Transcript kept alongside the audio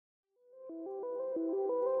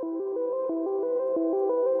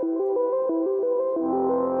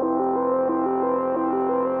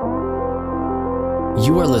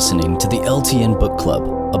You are listening to the LTN Book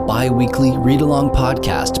Club, a bi-weekly read-along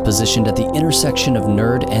podcast positioned at the intersection of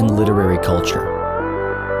nerd and literary culture.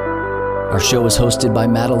 Our show is hosted by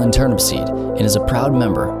Madeline Turnipseed and is a proud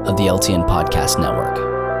member of the LTN Podcast Network.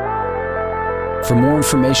 For more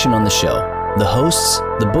information on the show, the hosts,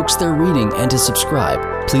 the books they're reading, and to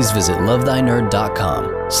subscribe, please visit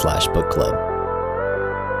lovethynerd.com/book club.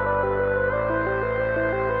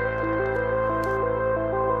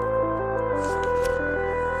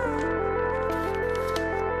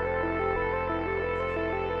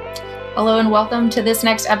 Hello and welcome to this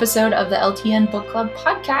next episode of the LTN Book Club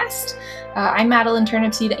podcast. I'm Madeline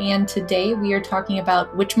Turnipseed, and today we are talking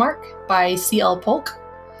about Witchmark by C.L. Polk.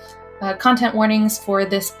 Content warnings for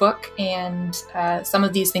this book, and some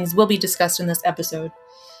of these things will be discussed in this episode.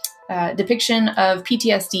 Depiction of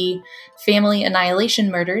PTSD, family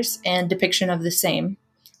annihilation murders, and depiction of the same.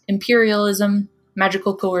 Imperialism,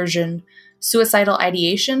 magical coercion, suicidal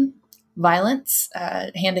ideation, violence,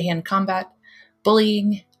 hand-to-hand combat,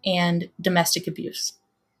 bullying, and domestic abuse.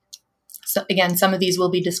 So again, some of these will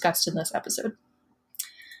be discussed in this episode.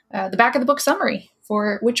 The back of the book summary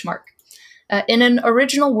for Witchmark. In an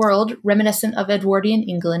original world reminiscent of Edwardian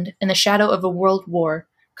England in the shadow of a world war,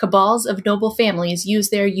 cabals of noble families use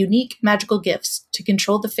their unique magical gifts to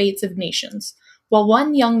control the fates of nations, while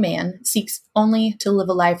one young man seeks only to live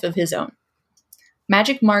a life of his own.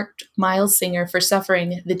 Magic marked Miles Singer for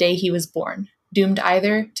suffering the day he was born, doomed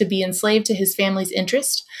either to be enslaved to his family's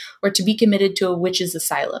interest or to be committed to a witch's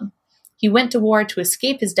asylum. He went to war to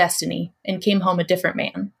escape his destiny and came home a different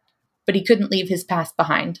man, but he couldn't leave his past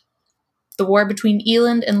behind. The war between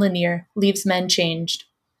Eland and Lanier leaves men changed,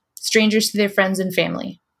 strangers to their friends and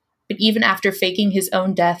family. But even after faking his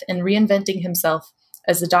own death and reinventing himself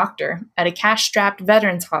as a doctor at a cash-strapped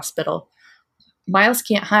veterans hospital, Miles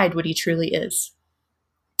can't hide what he truly is.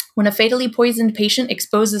 When a fatally poisoned patient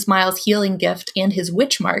exposes Miles' healing gift and his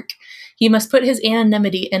witch mark, he must put his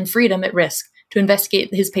anonymity and freedom at risk to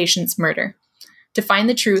investigate his patient's murder. To find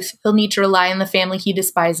the truth, he'll need to rely on the family he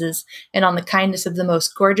despises and on the kindness of the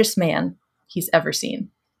most gorgeous man he's ever seen.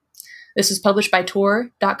 This was published by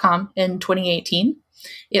Tor.com in 2018.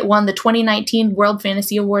 It won the 2019 World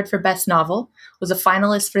Fantasy Award for Best Novel, was a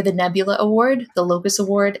finalist for the Nebula Award, the Locus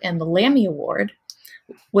Award, and the Lammy Award,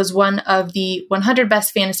 was one of the 100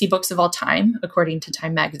 best fantasy books of all time, according to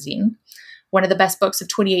Time magazine. One of the best books of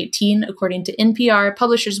 2018, according to NPR,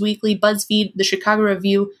 Publishers Weekly, BuzzFeed, the Chicago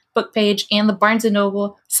Review, Book Page, and the Barnes &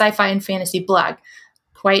 Noble Sci-Fi and Fantasy blog.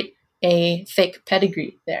 Quite a thick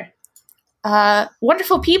pedigree there.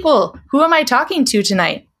 Wonderful people. Who am I talking to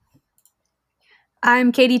tonight?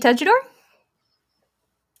 I'm Katie Tejador.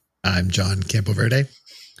 I'm John Campoverde.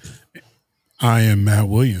 I am Matt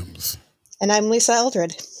Williams. And I'm Lisa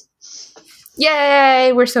Eldred.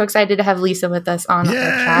 Yay! We're so excited to have Lisa with us on our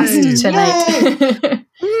cast tonight.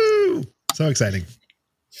 Woo! So exciting.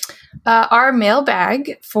 Our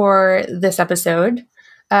mailbag for this episode.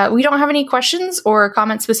 We don't have any questions or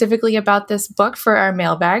comments specifically about this book for our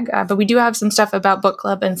mailbag, but we do have some stuff about book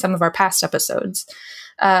club and some of our past episodes.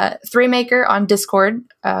 Threemaker on Discord,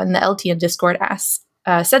 in the LTN Discord,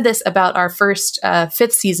 said this about our first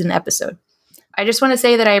 5th season episode. I just want to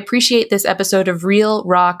say that I appreciate this episode of real,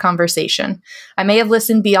 raw conversation. I may have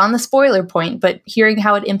listened beyond the spoiler point, but hearing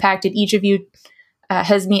how it impacted each of you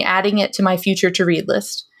has me adding it to my future to-read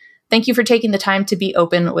list. Thank you for taking the time to be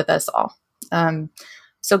open with us all.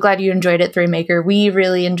 So glad you enjoyed it, Threemaker. We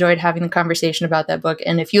really enjoyed having the conversation about that book.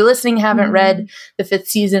 And if you listening haven't read the 5th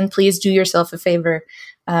season, please do yourself a favor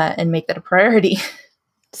and make that a priority.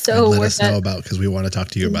 So let us know about, because we want to talk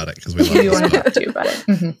to you about it. Because we want to talk to you about it.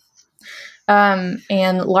 Mm-hmm.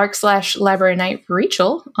 And Lark/Library Knight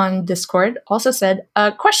Rachel on Discord also said,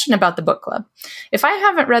 a question about the book club. If I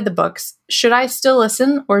haven't read the books, should I still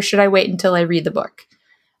listen or should I wait until I read the book?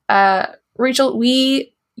 Rachel,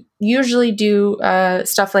 we usually do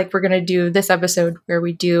stuff like we're going to do this episode where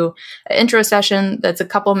we do an intro session that's a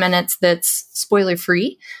couple minutes that's spoiler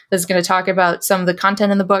free. That's going to talk about some of the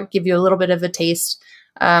content in the book, give you a little bit of a taste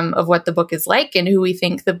of what the book is like and who we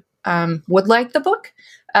think would like the book.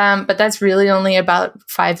 But that's really only about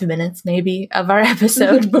 5 minutes, maybe, of our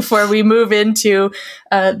episode before we move into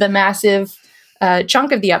the massive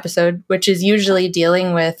chunk of the episode, which is usually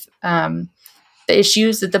dealing with the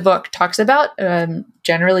issues that the book talks about.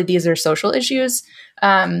 Generally, these are social issues.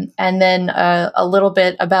 And then a little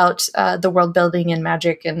bit about the world building and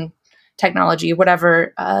magic and technology,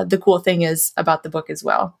 whatever the cool thing is about the book as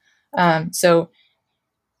well. So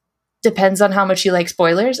depends on how much you like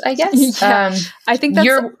spoilers, I guess. Yeah, I think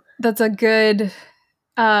that's a good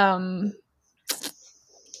benchmark,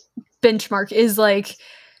 is like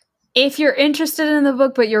if you're interested in the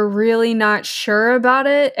book, but you're really not sure about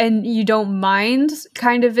it and you don't mind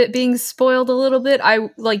kind of it being spoiled a little bit,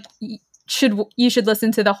 you should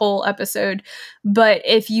listen to the whole episode. But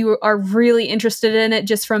if you are really interested in it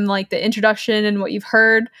just from like the introduction and what you've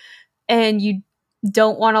heard and you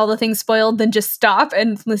don't want all the things spoiled, then just stop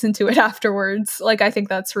and listen to it afterwards. Like, I think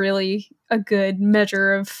that's really a good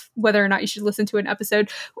measure of whether or not you should listen to an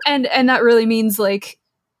episode. And that really means like,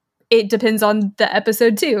 it depends on the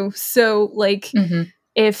episode too. So like,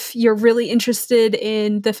 if you're really interested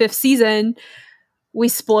in the 5th season, we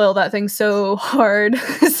spoil that thing so hard.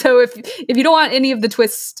 So if you don't want any of the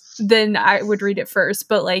twists, then I would read it first.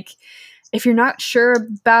 But like, if you're not sure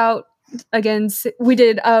about, again, we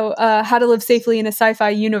did How to Live Safely in a Sci-Fi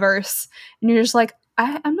Universe, and you're just like,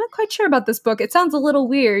 I'm not quite sure about this book. It sounds a little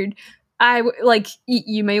weird.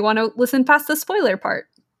 You may want to listen past the spoiler part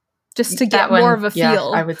just to get more of a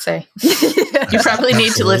feel. I would say you probably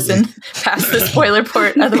need to listen past the spoiler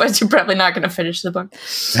part. Otherwise, you're probably not going to finish the book.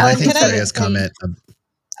 And I think Freya's comment.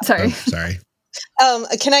 Sorry.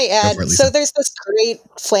 Can I add? So there's this great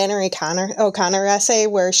Flannery O'Connor essay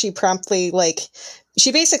where she promptly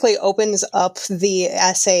she basically opens up the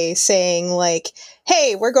essay saying like,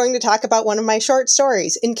 hey, we're going to talk about one of my short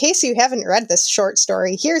stories. In case you haven't read this short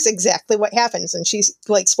story, here's exactly what happens. And she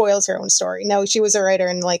like spoils her own story. No, she was a writer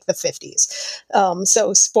in like the 50s.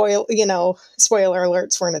 So spoiler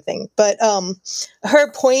alerts weren't a thing. But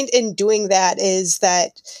her point in doing that is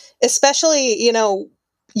that especially,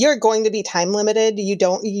 you're going to be time limited.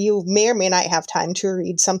 You may or may not have time to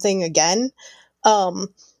read something again.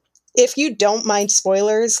 If you don't mind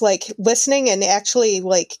spoilers, like listening and actually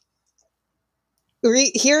like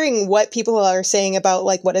hearing what people are saying about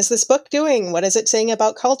like, what is this book doing? What is it saying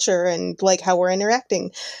about culture and like how we're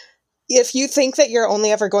interacting? If you think that you're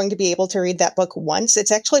only ever going to be able to read that book once,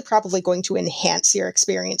 it's actually probably going to enhance your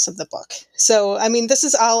experience of the book. So, I mean, this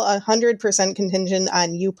is all 100% contingent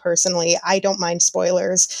on you personally. I don't mind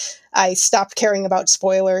spoilers. I stopped caring about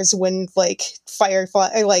spoilers when like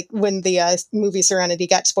Firefly, like when the movie Serenity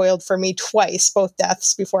got spoiled for me twice, both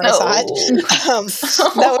deaths before I saw it.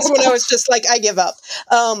 That was when I was just like, I give up.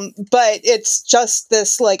 But it's just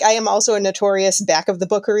this, like, I am also a notorious back of the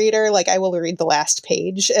book reader. Like I will read the last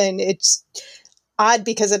page, and it's odd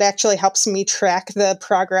because it actually helps me track the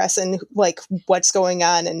progress and like what's going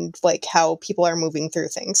on and like how people are moving through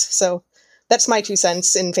things. So that's my 2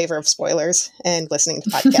 cents in favor of spoilers and listening to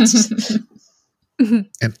podcasts.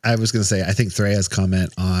 And I was going to say, I think Threya's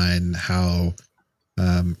comment on how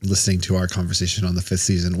listening to our conversation on the 5th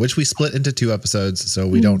season, which we split into 2 episodes, so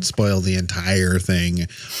we don't spoil the entire thing in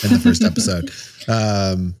the first episode.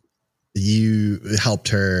 You helped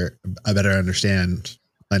her better understand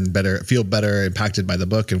and feel better impacted by the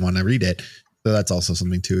book and want to read it. So that's also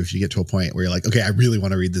something too. If you get to a point where you're like, okay, I really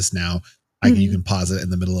want to read this now, you can pause it in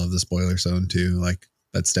the middle of the spoiler zone too. Like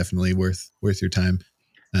that's definitely worth your time.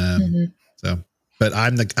 So, but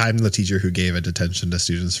I'm the teacher who gave a detention to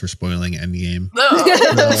students for spoiling Endgame.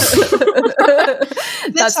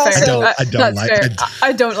 That's fair.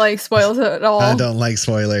 I don't like spoilers at all. I don't like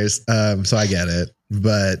spoilers. So I get it,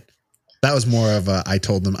 but that was more of a, I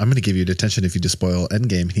told them, I'm going to give you detention if you just spoil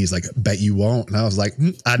Endgame. And he's like, bet you won't. And I was like,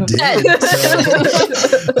 I did. So,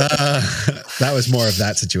 that was more of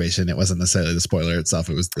that situation. It wasn't necessarily the spoiler itself.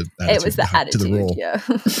 It was the attitude to the role. Yeah.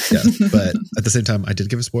 Yeah. But at the same time, I did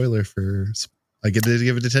give a spoiler I did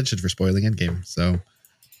give a detention for spoiling Endgame. So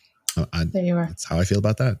there you are. That's how I feel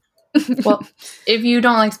about that. Well, if you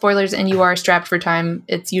don't like spoilers and you are strapped for time,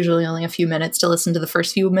 it's usually only a few minutes to listen to the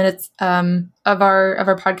first few minutes of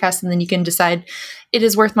our podcast, and then you can decide it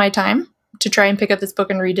is worth my time to try and pick up this book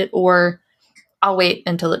and read it, or I'll wait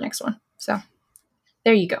until the next one. So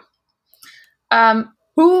there you go.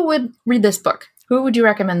 Who would read this book? Who would you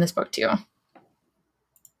recommend this book to?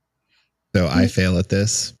 So I fail at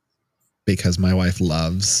this because my wife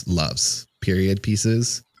loves period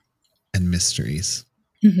pieces and mysteries.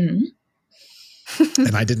 Mm-hmm.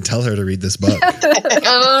 And I didn't tell her to read this book.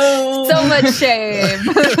 Oh, so much shame.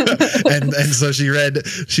 and so she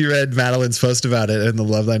read Madeline's post about it in the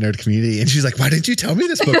Love Thy Nerd community, and she's like, "Why didn't you tell me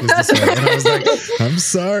this book was this way?" And I was like, "I'm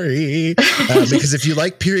sorry," because if you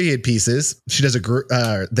like period pieces, she does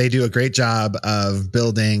they do a great job of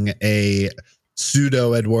building a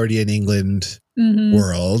pseudo Edwardian England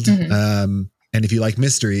world. Mm-hmm. And if you like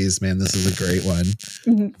mysteries, man, this is a great one.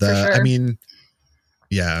 For sure. I mean.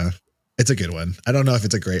 Yeah, it's a good one. I don't know if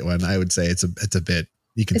it's a great one. I would say it's a bit,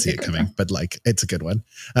 you can see it coming, but like, it's a good one.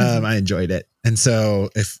 I enjoyed it. And so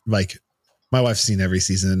if like my wife's seen every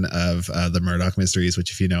season of the Murdoch Mysteries,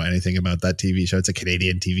 which if you know anything about that TV show, it's a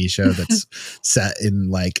Canadian TV show that's set in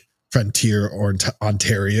like Frontier or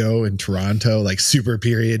Ontario in Toronto, like super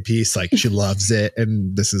period piece. Like she loves it.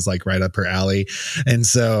 And this is like right up her alley. And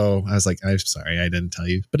so I was like, I'm sorry, I didn't tell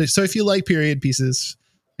you. But so if you like period pieces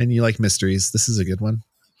and you like mysteries, this is a good one.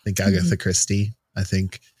 I think Agatha Christie, I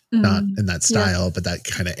think not in that style, but that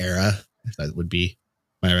kind of era, that would be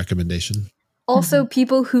my recommendation. Also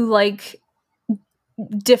people who like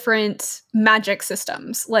different magic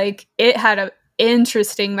systems. Like it had an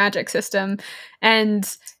interesting magic system,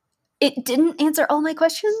 and it didn't answer all my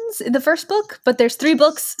questions in the first book, but there's 3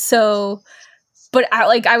 books. So, but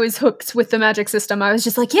I was hooked with the magic system. I was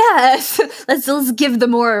just like, yes, let's give the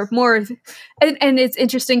more. And it's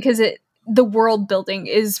interesting because the world building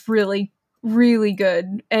is really, really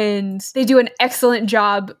good. And they do an excellent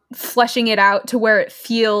job fleshing it out to where it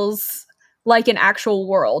feels like an actual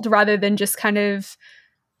world rather than just kind of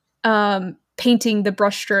painting the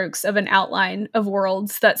brushstrokes of an outline of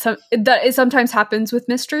worlds that it sometimes happens with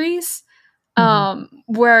mysteries,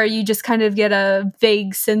 where you just kind of get a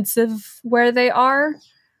vague sense of where they are,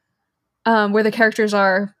 where the characters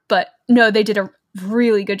are. But no, they did a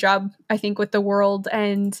really good job, I think, with the world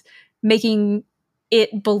and making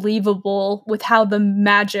it believable with how the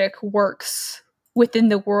magic works within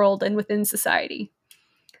the world and within society.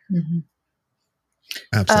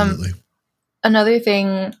 Absolutely. Another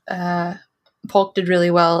thing Polk did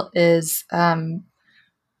really well is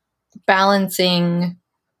balancing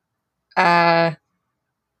like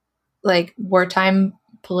wartime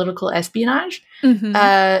political espionage,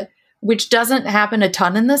 which doesn't happen a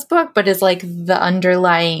ton in this book, but is like the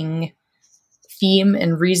underlying theme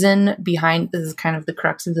and reason behind this is kind of the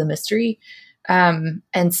crux of the mystery.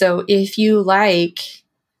 And so if you like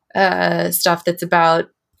stuff that's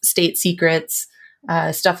about state secrets,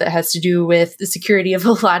 stuff that has to do with the security of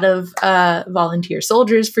a lot of volunteer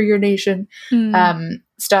soldiers for your nation,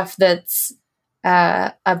 stuff that's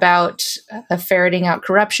about ferreting out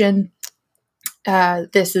corruption.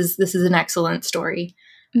 This is an excellent story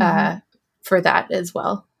for that as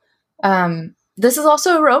well. This is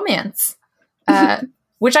also a romance,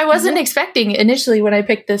 which I wasn't expecting initially when I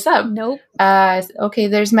picked this up. Nope. Okay,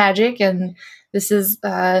 there's magic, and this is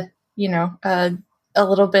a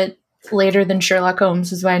little bit later than Sherlock Holmes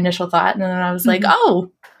was my initial thought, and then I was like,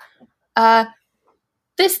 oh,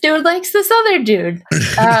 this dude likes this other dude.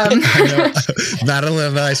 I know. Madeline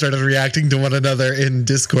and I started reacting to one another in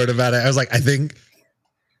Discord about it. I was like,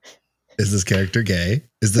 is this character gay?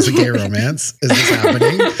 Is this a gay romance? Is this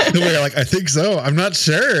happening? And we were like, I think so. I'm not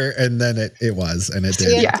sure. And then it was, and it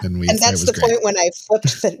did. Yeah. And that's the point when I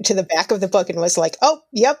flipped to the back of the book and was like, oh,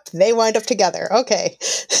 yep, they wind up together. Okay.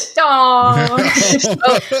 Oh,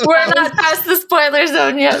 we're not past the spoiler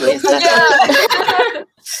zone yet, Lisa. Yeah.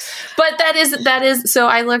 But that is. So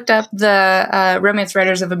I looked up the Romance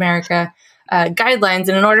Writers of America guidelines,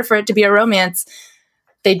 and in order for it to be a romance,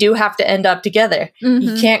 they do have to end up together.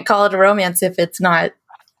 You can't call it a romance if it's not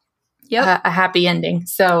a happy ending.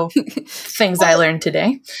 So things I learned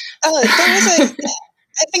today. There was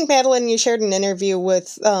I think, Madeline, you shared an interview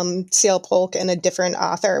with C.L. Polk and a different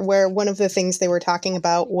author where one of the things they were talking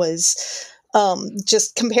about was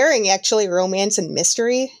just comparing actually romance and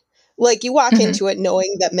mystery. Like you walk into it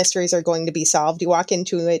knowing that mysteries are going to be solved. You walk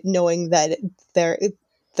into it knowing that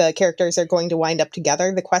the characters are going to wind up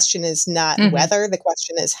together. The question is not whether, the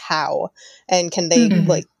question is how, and can they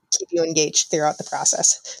like keep you engaged throughout the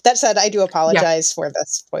process. That said, I do apologize for the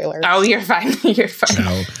spoiler. Oh, you're fine. You're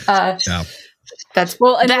fine. No. That's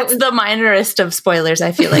the minorest of spoilers,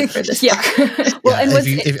 I feel like, for this book. Well, and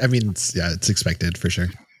it's expected for sure.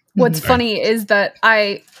 What's funny is that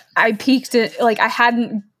I peeked it, like I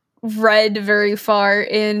hadn't read very far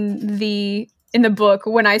in the book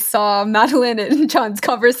when I saw Madeline and John's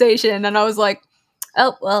conversation, and I was like,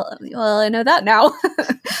 oh, well, I know that now.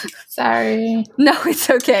 Sorry. No, it's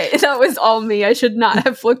okay. That was all me. I should not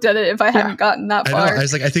have looked at it if I hadn't gotten that far. I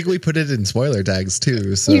was like, I think we put it in spoiler tags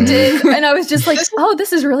too. So. You did. And I was just like, oh,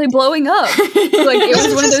 this is really blowing up. Like, it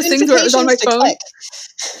was one of those things where it was on my phone. Click.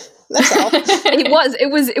 That's all. It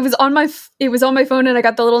was on my phone, and I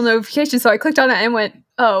got the little notification, so I clicked on it and went,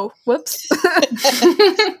 oh, whoops.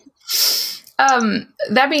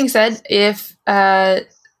 That being said, if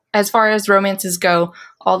as far as romances go,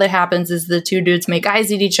 all that happens is the two dudes make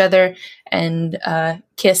eyes at each other and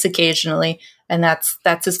kiss occasionally, and that's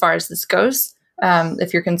as far as this goes.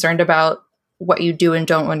 If you're concerned about what you do and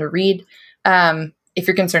don't want to read, if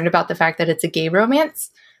you're concerned about the fact that it's a gay romance,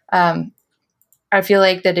 I feel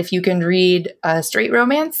like that if you can read a straight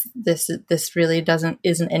romance, this really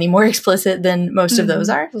isn't any more explicit than most of those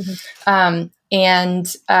are.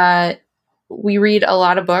 And we read a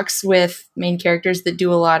lot of books with main characters that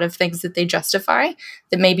do a lot of things that they justify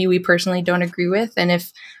that maybe we personally don't agree with. And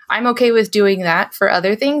if I'm okay with doing that for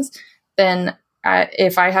other things, then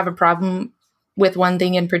if I have a problem with one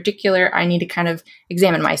thing in particular, I need to kind of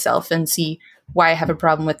examine myself and see why I have a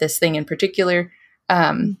problem with this thing in particular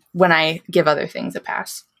when I give other things a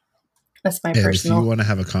pass. That's my personal. If you want to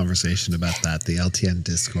have a conversation about that, the LTN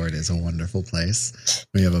Discord is a wonderful place.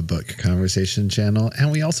 We have a book conversation channel,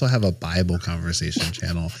 and we also have a Bible conversation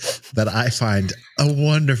channel that I find a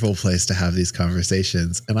wonderful place to have these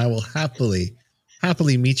conversations. And I will happily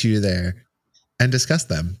meet you there and discuss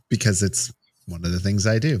them because it's one of the things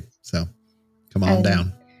I do. So come on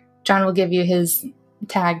down. John will give you his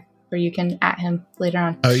tag where you can @ him later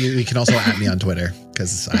on. Oh, you can also @ me on Twitter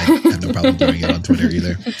because I have no problem doing it on Twitter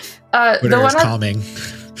either. Twitter is calming.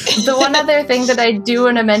 The one other thing that I do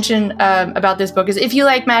want to mention about this book is if you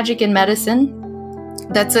like magic and medicine,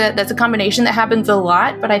 that's a combination that happens a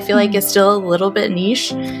lot, but I feel like it's still a little bit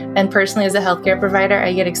niche. And personally, as a healthcare provider,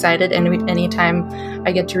 I get excited anytime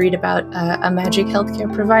I get to read about a magic healthcare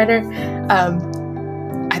provider.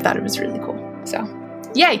 I thought it was really cool. So,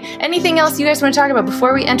 yay. Anything else you guys want to talk about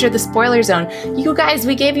before we enter the spoiler zone? You guys,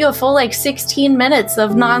 we gave you a full 16 minutes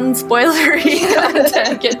of non-spoilery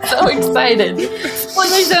content. Get so excited.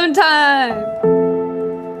 Spoiler zone time.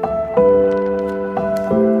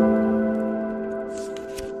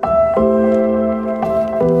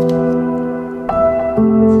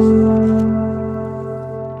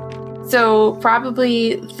 So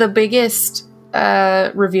probably the biggest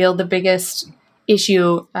reveal, the biggest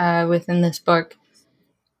issue within this book,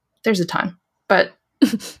 there's a ton, but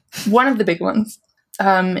one of the big ones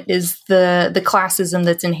is the classism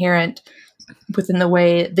that's inherent within the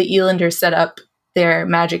way the Elanders set up their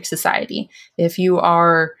magic society. If you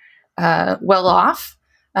are well off,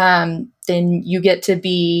 then you get to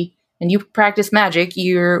be, and you practice magic,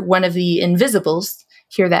 you're one of the invisibles,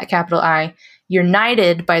 hear that capital I, you're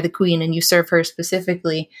knighted by the queen and you serve her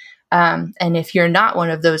specifically. And if you're not one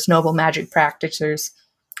of those noble magic practitioners,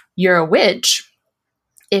 you're a witch.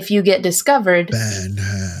 If you get discovered,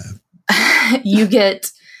 you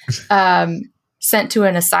get sent to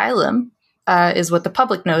an asylum, is what the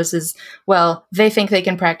public knows is, well, they think they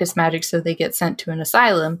can practice magic, so they get sent to an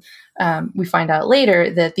asylum. We find out later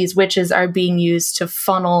that these witches are being used to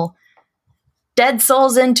funnel dead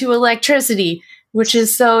souls into electricity, which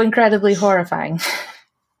is so incredibly horrifying.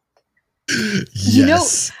 Yes. You know,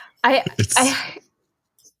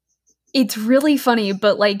 it's really funny,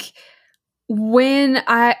 but when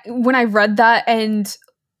I read that and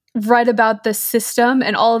read about the system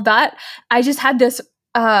and all of that, I just had this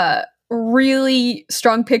really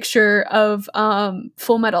strong picture of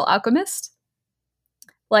Full Metal Alchemist.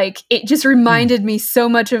 It just reminded me so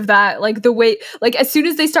much of that. The way, as soon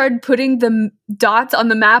as they started putting the dots on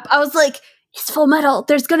the map, I was like, it's Full Metal.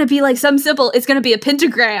 There's going to be some symbol. It's going to be a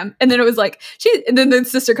pentagram. And then it was and then the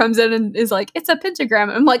sister comes in and is like, it's a pentagram.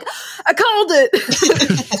 And I'm like, I called it.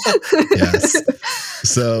 Yes.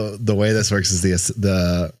 So the way this works is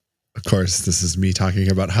of course, this is me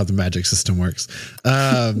talking about how the magic system works.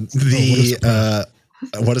 What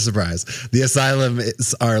a surprise. The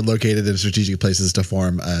asylums are located in strategic places to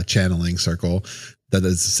form a channeling circle that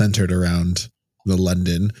is centered around the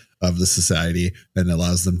London of the society and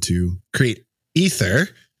allows them to create ether,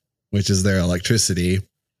 which is their electricity.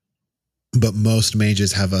 But most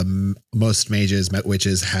witches have a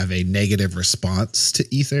negative response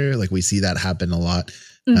to ether. We see that happen a lot.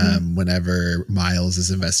 Whenever Miles is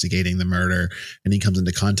investigating the murder and he comes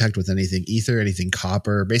into contact with anything ether, anything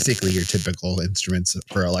copper, basically your typical instruments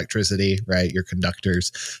for electricity, right? Your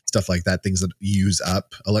conductors, stuff like that, things that use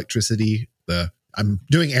up electricity. I'm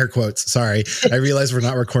doing air quotes. Sorry. I realize we're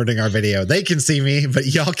not recording our video. They can see me, but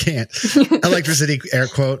y'all can't. Electricity, air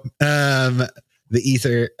quote, the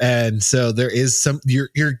ether. And so there is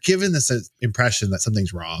you're given this impression that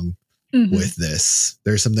something's wrong with this.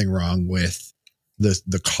 There's something wrong with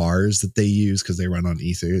the cars that they use because they run on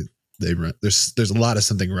ether. There's a lot of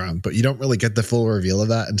something wrong, but you don't really get the full reveal of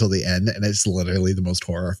that until the end, and it's literally the most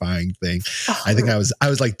horrifying thing. Oh. I think I was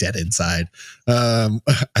dead inside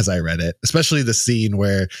as I read it, especially the scene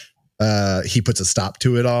where he puts a stop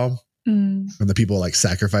to it all, and the people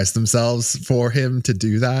sacrifice themselves for him to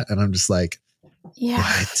do that, and I'm just like,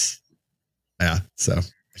 what? Yeah, so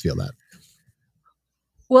I feel that.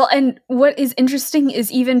 Well, and what is interesting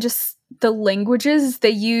is even just the languages they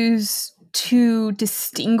use to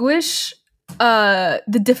distinguish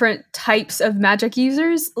the different types of magic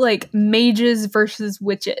users, mages versus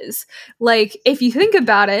witches. If you think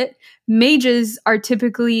about it, mages are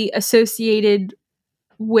typically associated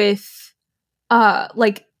with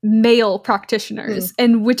male practitioners,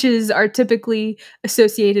 and witches are typically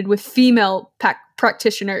associated with female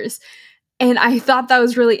practitioners. And I thought that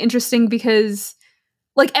was really interesting because,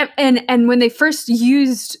 like, and when they first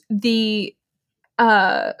used the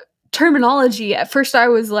terminology, at first I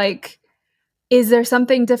was like, is there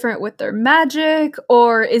something different with their magic,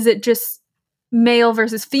 or is it just male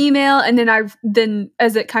versus female? And then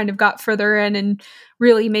as it kind of got further in and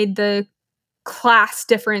really made the class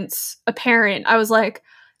difference apparent, I was like,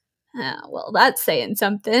 well, that's saying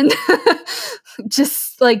something.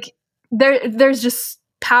 Just like there's just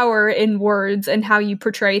power in words and how you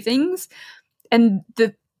portray things, and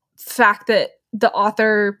the fact that the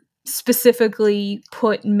author specifically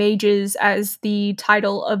put mages as the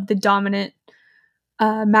title of the dominant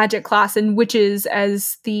magic class and witches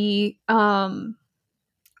as the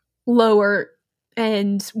lower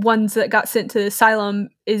and ones that got sent to the asylum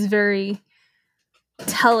is very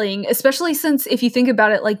telling, especially since if you think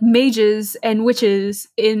about it, like mages and witches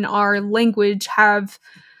in our language have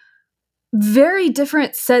very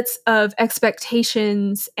different sets of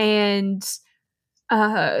expectations and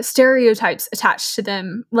stereotypes attached to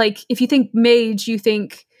them. Like if you think mage, you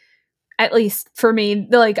think, at least for me,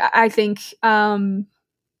 like I think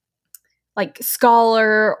like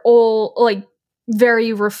scholar, old, like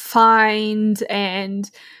very refined, and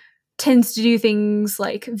tends to do things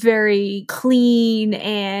like very clean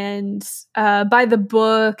and by the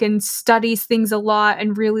book, and studies things a lot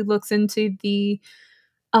and really looks into the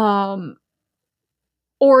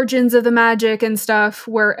origins of the magic and stuff,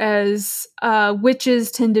 whereas witches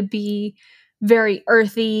tend to be very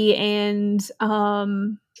earthy, and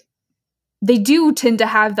they do tend to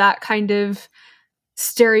have that kind of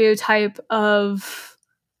stereotype of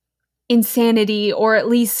insanity, or at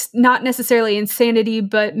least not necessarily insanity,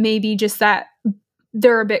 but maybe just that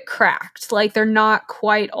they're a bit cracked, like they're not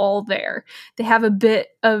quite all there. They have a bit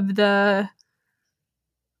of the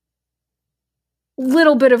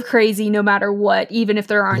little bit of crazy no matter what, even if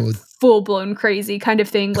there aren't full-blown crazy kind of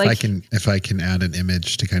thing. If I can add an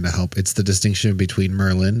image to kind of help, it's the distinction between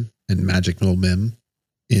Merlin and Magical Mim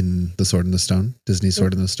in The Sword in the Stone, Disney's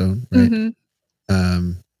Sword in the Stone, right? Mm-hmm.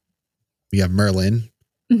 We have Merlin.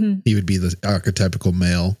 Mm-hmm. He would be the archetypical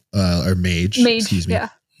male or mage, excuse me. Yeah.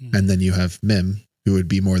 And then you have Mim, who would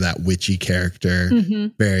be more that witchy character,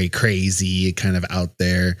 very crazy, kind of out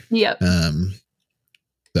there. Yep.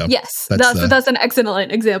 So yes, that's an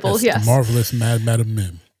excellent example. That's yes, the marvelous Madam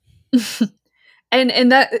Mim.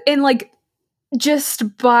 and like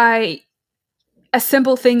just by a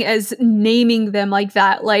simple thing as naming them like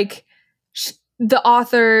that, like the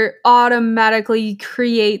author automatically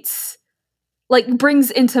creates, like, brings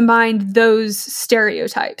into mind those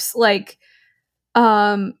stereotypes. Like,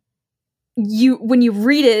 when you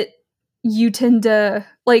read it, you tend to,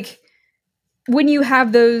 like, when you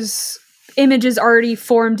have those images already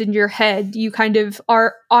formed in your head, you kind of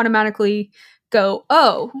are automatically go,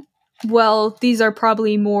 oh, well, these are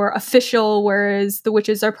probably more official, whereas the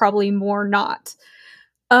witches are probably more not.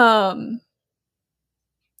 And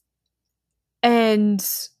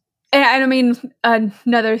I mean,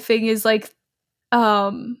 another thing is like,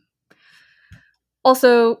 also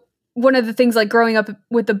one of the things, like growing up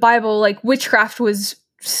with the Bible, like witchcraft was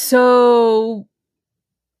so,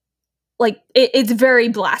 like, it's very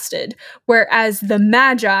blasted, whereas the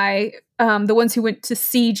Magi, the ones who went to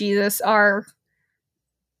see Jesus, are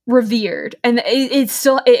revered, and it's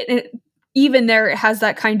still even there it has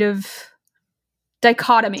that kind of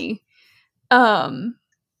dichotomy. And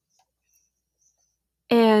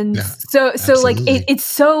yeah, so like it's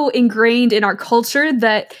so ingrained in our culture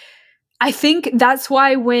that I think that's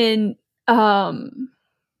why when oh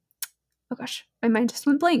gosh, my mind just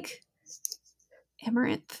went blank.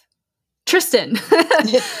 Amaranth. Tristan.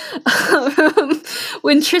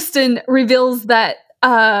 When Tristan reveals that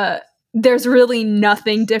there's really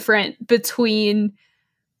nothing different between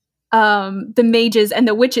the mages and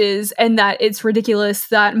the witches, and that it's ridiculous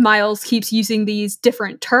that Miles keeps using these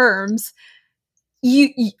different terms, you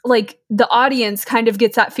like the audience kind of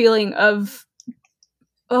gets that feeling of,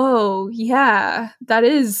 oh yeah, that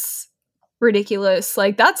is ridiculous,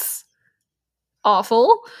 like that's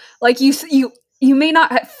awful. Like you may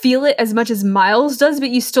not feel it as much as Miles does,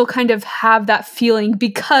 but you still kind of have that feeling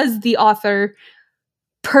because the author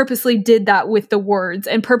purposely did that with the words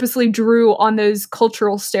and purposely drew on those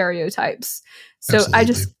cultural stereotypes. So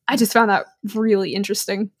absolutely. I just found that really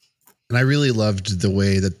interesting. And I really loved the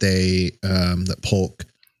way that they, that Polk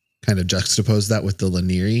kind of juxtaposed that with the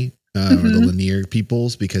Lanieri, or the Lanier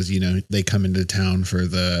peoples, because, you know, they come into town for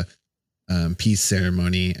the peace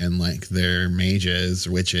ceremony, and like their mages,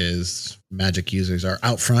 witches, magic users are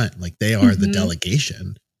out front. Like they are the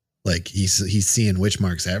delegation. like he's seeing witch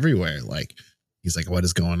marks everywhere. Like he's like, what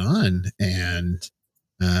is going on? And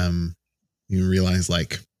you realize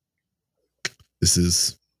like this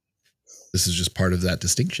is just part of that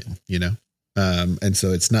distinction, you know? And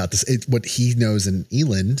so it's not this, what he knows in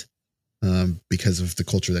Eland, because of the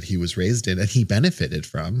culture that he was raised in and he benefited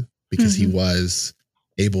from, because he was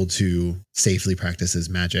able to safely practice his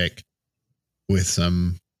magic with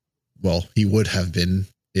some, well, he would have been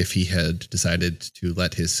if he had decided to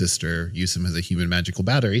let his sister use him as a human magical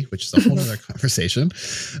battery, which is a whole other conversation.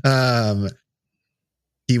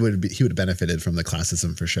 He would have benefited from the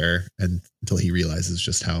classism for sure, and until he realizes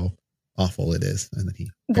just how awful it is, and then he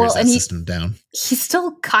tears that system down. He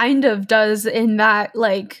still kind of does, in that,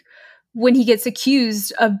 like, when he gets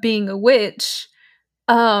accused of being a witch,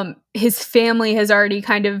 his family has already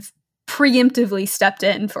kind of preemptively stepped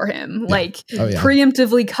in for him,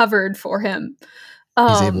 preemptively covered for him.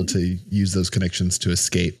 He's able to use those connections to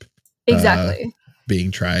escape exactly being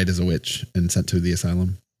tried as a witch and sent to the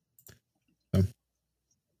asylum. So.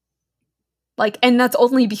 Like, and that's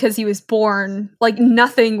only because he was born. Like,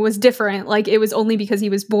 nothing was different. Like, it was only because he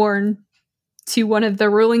was born to one of the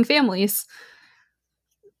ruling families.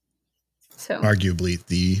 So, arguably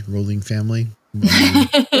the ruling family.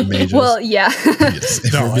 Well, yeah.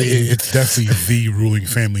 No, it's definitely the ruling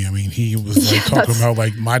family. I mean, he was like talking about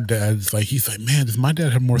like my dad's. Like he's like, man, does my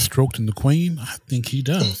dad have more stroke than the queen? I think he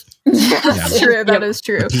does. That's true. That is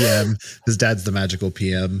true. The PM. His dad's the magical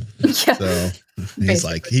PM. Yeah. So he's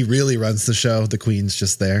like, he really runs the show. The queen's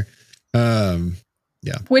just there.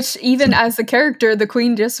 Yeah. Which, even as a character, the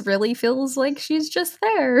queen just really feels like she's just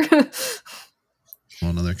there.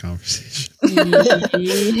 Another conversation.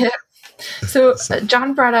 Yeah. So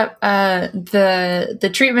John brought up the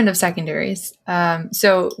treatment of secondaries.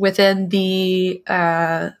 So within the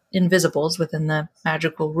Invisibles, within the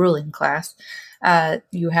magical ruling class,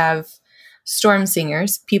 you have storm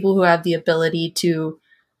singers, people who have the ability to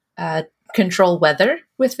control weather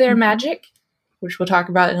with their magic, which we'll talk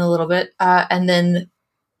about in a little bit, and then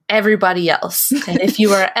everybody else. And if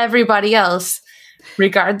you are everybody else,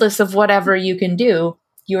 regardless of whatever you can do,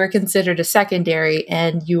 you are considered a secondary,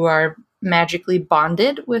 and you are magically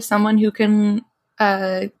bonded with someone who can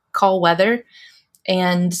call weather,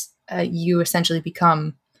 and you essentially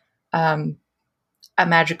become a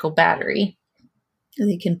magical battery.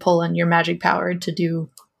 They can pull on your magic power to do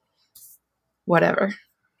whatever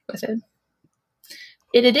with it.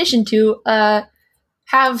 In addition to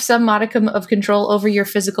have some modicum of control over your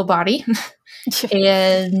physical body,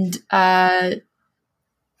 and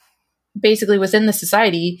basically within the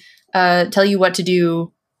society, tell you what to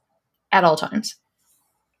do at all times.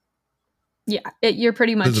 Yeah, you're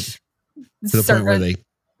pretty much to the point where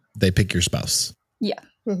they pick your spouse. Yeah.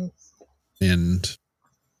 Mm-hmm. And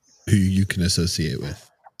who you can associate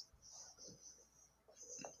with.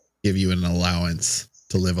 Give you an allowance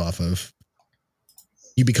to live off of.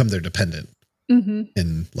 You become their dependent.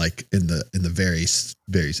 And like in the very,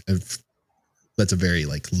 very, that's a very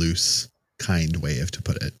like loose, kind way to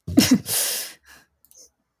put it.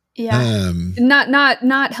 Yeah.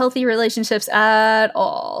 Not healthy relationships at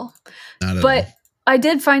all. But I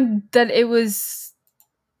did find that it was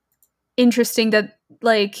interesting that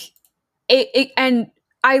like it and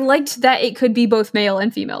I liked that it could be both male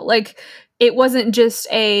and female. Like, it wasn't just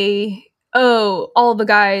all the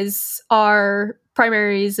guys are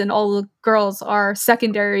primaries and all the girls are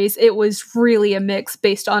secondaries. It was really a mix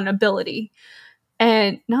based on ability.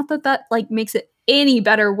 And not that like makes it any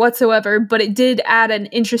better whatsoever, but it did add an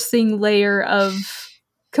interesting layer of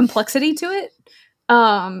complexity to it.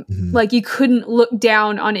 Like, you couldn't look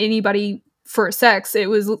down on anybody for sex. It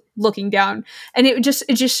was looking down, and it just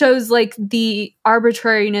shows like the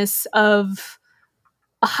arbitrariness of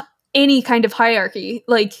any kind of hierarchy,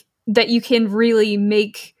 like that you can really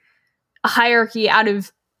make a hierarchy out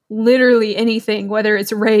of literally anything, whether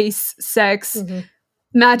it's race, sex,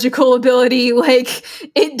 magical ability. Like,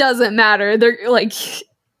 it doesn't matter. They're like,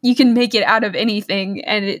 you can make it out of anything,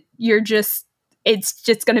 and it's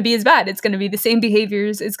just going to be as bad. It's going to be the same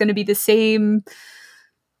behaviors. It's going to be the same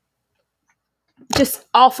just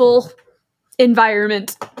awful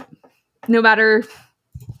environment, no matter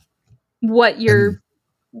what you're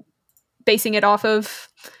basing it off of.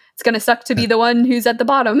 It's going to suck to be the one who's at the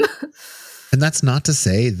bottom. And that's not to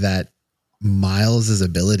say that Miles's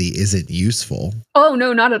ability isn't useful. Oh,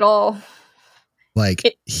 no, not at all.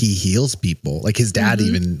 Like, he heals people. Like, his dad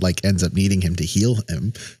even like ends up needing him to heal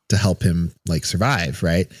him to help him like survive.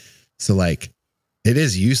 Right. So like, it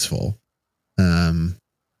is useful.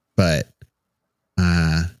 But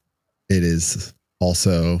it is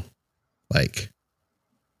also like,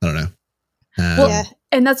 I don't know.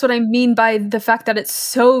 And that's what I mean by the fact that it's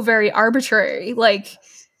so very arbitrary. Like,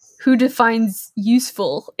 who defines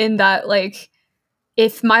useful in that? Like,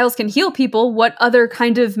 if Miles can heal people, what other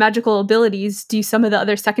kind of magical abilities do some of the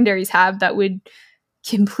other secondaries have that would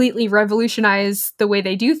completely revolutionize the way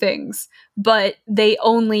they do things? But they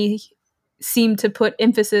only seem to put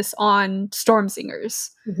emphasis on storm singers.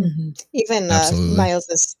 Mm-hmm. Even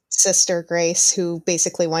Miles's sister Grace, who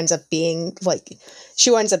basically winds up being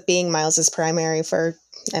Miles's primary for,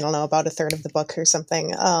 I don't know, about a third of the book or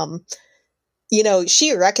something.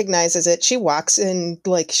 She recognizes it. She walks in,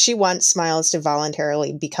 like, she wants Miles to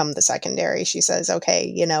voluntarily become the secondary. She says, okay,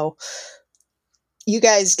 you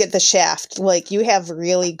guys get the shaft. Like, you have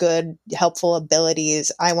really good, helpful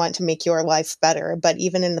abilities. I want to make your life better. But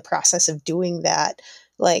even in the process of doing that,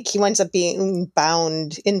 like, he winds up being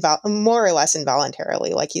bound more or less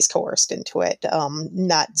involuntarily, like he's coerced into it,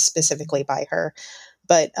 not specifically by her.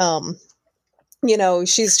 But,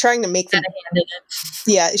 she's trying to make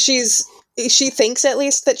she thinks at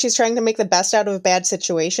least that she's trying to make the best out of a bad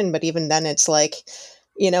situation. But even then it's like,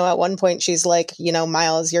 at one point she's like,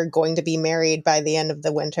 Miles, you're going to be married by the end of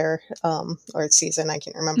the winter or season. I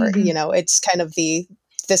can't remember. Mm-hmm. It's kind of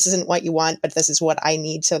this isn't what you want, but this is what I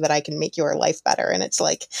need so that I can make your life better. And it's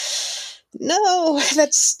like, no,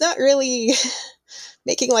 that's not really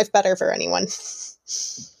making life better for anyone.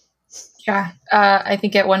 Yeah. I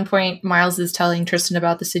think at one point Miles is telling Tristan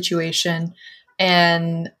about the situation,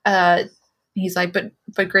 and he's like,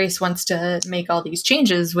 but Grace wants to make all these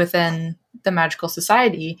changes within the magical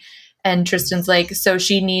society. And Tristan's like, so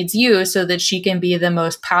she needs you so that she can be the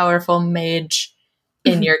most powerful mage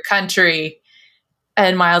in your country.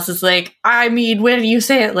 And Miles is like, I mean, when you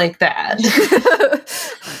say it like that.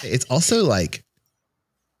 It's also like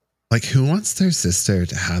who wants their sister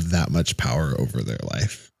to have that much power over their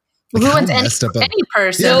life? Like, who wants any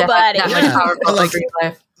person to have that much power over your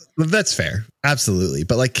life? That's fair. Absolutely.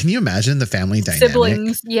 But like, can you imagine the family dynamic?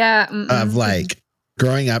 Siblings. Yeah. Of like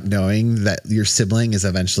growing up knowing that your sibling is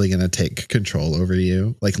eventually going to take control over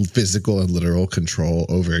you, like physical and literal control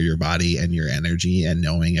over your body and your energy, and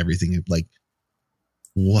knowing everything. Like,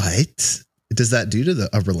 what does that do to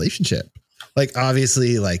a relationship? Like,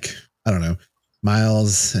 obviously, like, I don't know,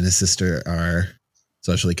 Miles and his sister are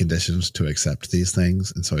socially conditioned to accept these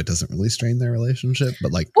things, and so it doesn't really strain their relationship.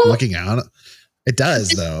 But like, looking out, it does,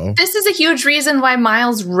 though. This is a huge reason why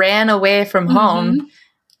Miles ran away from home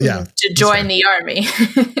to join the army,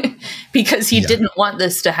 because he didn't want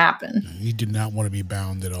this to happen. He did not want to be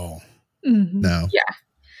bound at all. Mm-hmm. No. Yeah.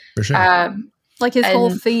 For sure. Like, his whole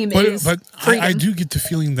theme is But I do get the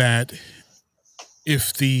feeling that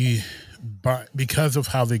because of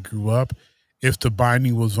how they grew up, if the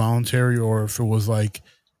binding was voluntary or if it was like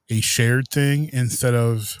a shared thing instead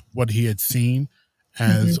of what he had seen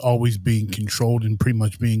as always being controlled and pretty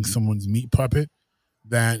much being someone's meat puppet,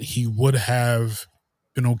 that he would have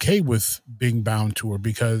been okay with being bound to her,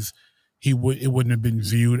 because it wouldn't have been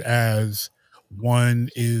viewed as one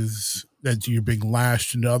is that you're being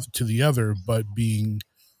lashed to the other, but being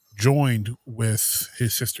joined with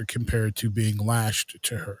his sister compared to being lashed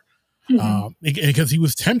to her. Because he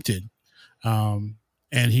was tempted.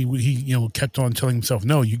 And he kept on telling himself,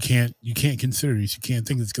 no, you can't consider this. You can't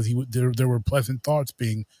think this, because there were pleasant thoughts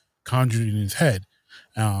being conjured in his head.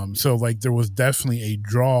 So like, there was definitely a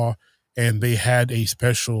draw, and they had a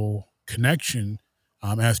special connection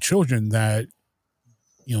as children that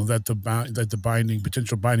the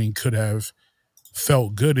potential binding could have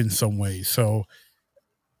felt good in some ways. So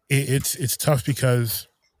it's tough, because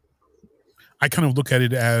I kind of look at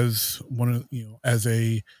it as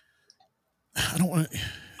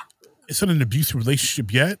it's not an abusive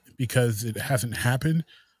relationship yet, because it hasn't happened,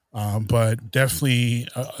 but definitely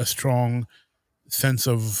a strong sense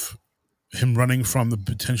of him running from the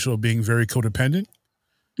potential of being very codependent.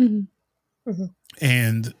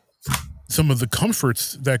 And some of the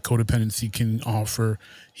comforts that codependency can offer,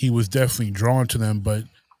 he was definitely drawn to them, but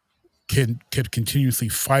kept continuously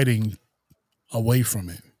fighting away from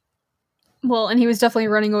it. Well, and he was definitely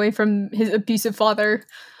running away from his abusive father.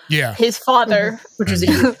 Yeah. His father. Which is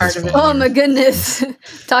a huge part of it. Oh my goodness.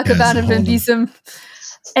 Talk about him abusive.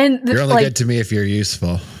 And you're only good to me if you're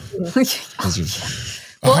useful.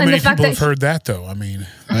 Well, how many people have heard that, though? I mean,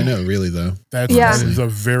 I know, really, though. That is a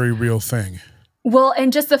very real thing. Well,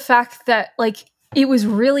 and just the fact that, like, it was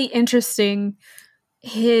really interesting,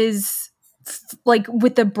 with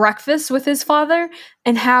the breakfast with his father,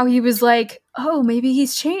 and how he was like, oh, maybe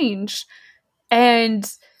he's changed.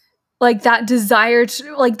 And like, that desire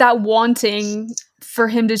to, like, that wanting for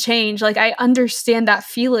him to change. Like, I understand that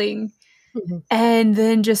feeling. And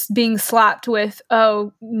then just being slapped with,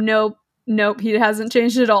 oh, nope, nope, he hasn't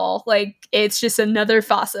changed at all. Like, it's just another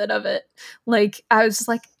facet of it. Like, I was just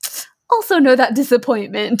like, also know that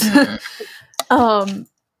disappointment.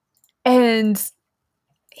 And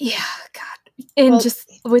yeah, God. And just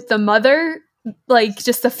with the mother, like,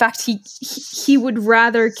 just the fact he would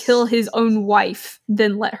rather kill his own wife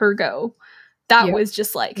than let her go. That was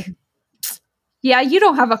just like, yeah, you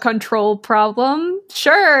don't have a control problem.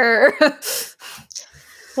 Sure.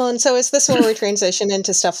 Well, and so is this where we transition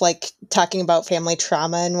into stuff like talking about family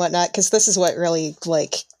trauma and whatnot? Because this is what really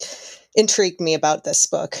like intrigued me about this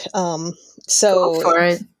book. So Go for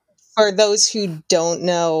it. For those who don't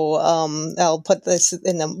know, I'll put this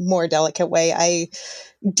in a more delicate way. I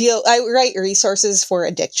write resources for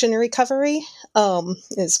addiction recovery.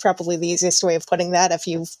 Is probably the easiest way of putting that. If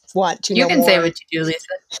you want to know more. You can say what you do, Lisa.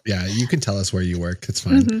 Yeah, you can tell us where you work. It's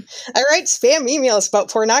fine. I write spam emails about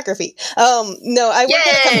pornography. No, I work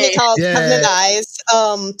at a company called Covenant Eyes.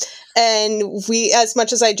 And we, as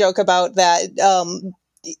much as I joke about that,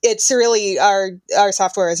 it's really our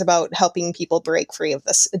software is about helping people break free of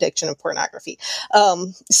this addiction of pornography.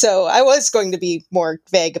 So I was going to be more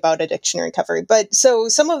vague about addiction recovery, but so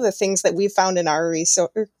some of the things that we found in our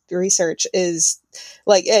research is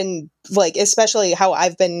like, and like, especially how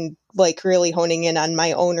I've been like really honing in on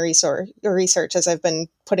my own research as I've been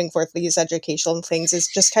putting forth these educational things is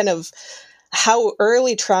just kind of how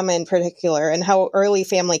early trauma in particular and how early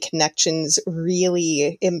family connections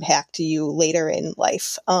really impact you later in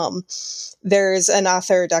life. There's an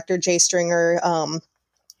author, Dr. Jay Stringer,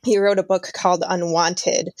 he wrote a book called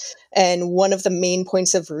Unwanted. And one of the main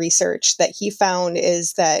points of research that he found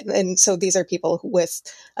is that, and so these are people with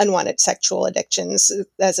unwanted sexual addictions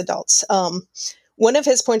as adults. One of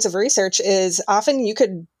his points of research is often you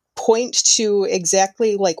could point to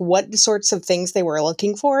exactly like what sorts of things they were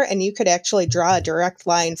looking for, and you could actually draw a direct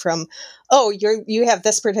line from, oh, you have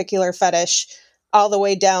this particular fetish, all the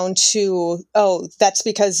way down to, oh, that's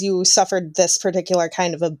because you suffered this particular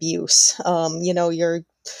kind of abuse. You're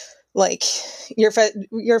like you're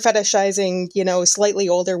fetishizing, slightly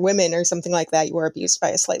older women or something like that. You were abused by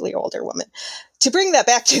a slightly older woman. To bring that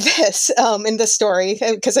back to this in this story,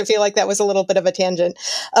 because I feel like that was a little bit of a tangent.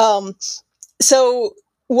 So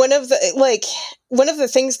one of the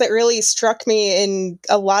things that really struck me in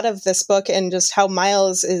a lot of this book and just how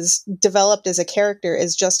Miles is developed as a character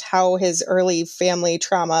is just how his early family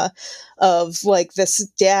trauma of like this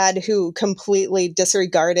dad who completely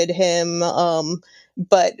disregarded him,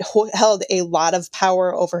 but held a lot of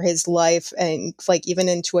power over his life and like even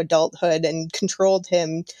into adulthood and controlled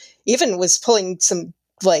him, even was pulling some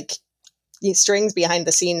like strings behind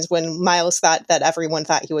the scenes when Miles thought that everyone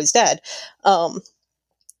thought he was dead.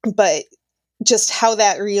 But just how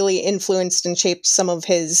that really influenced and shaped some of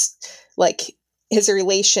his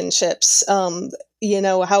relationships,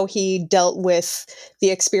 how he dealt with the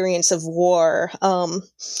experience of war.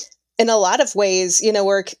 In a lot of ways,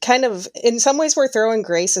 we're kind of, in some ways, we're throwing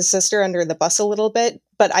Grace's sister under the bus a little bit,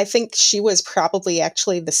 but I think she was probably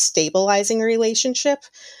actually the stabilizing relationship.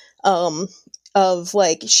 Of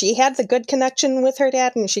like, she had the good connection with her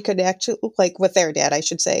dad and she could actually, like with their dad, I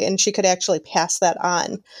should say, and she could actually pass that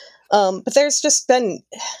on. But there's just been,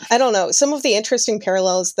 I don't know, some of the interesting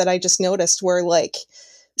parallels that I just noticed were like,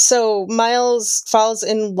 so Miles falls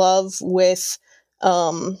in love with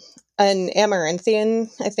an Amaranthian,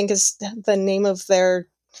 I think is the name of their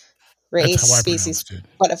race, species,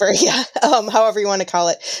 whatever. Yeah. However you want to call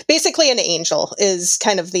it. Basically an angel is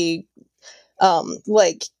kind of the,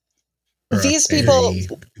 these people,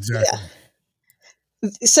 exactly. Yeah.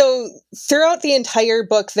 So throughout the entire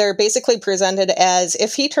book, they're basically presented as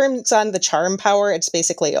if he turns on the charm power, it's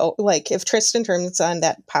basically like if Tristan turns on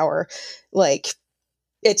that power, like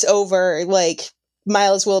it's over. Like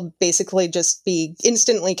Miles will basically just be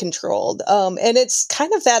instantly controlled. And it's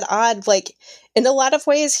kind of that odd, like in a lot of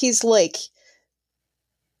ways, he's like,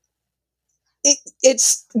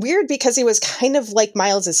 it's weird because he was kind of like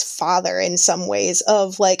Miles's father in some ways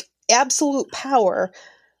of like absolute power.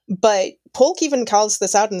 But Polk even calls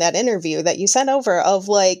this out in that interview that you sent over of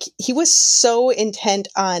like, he was so intent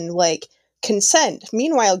on like consent.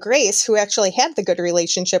 Meanwhile, Grace, who actually had the good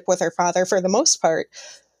relationship with her father for the most part,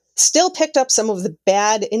 still picked up some of the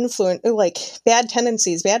bad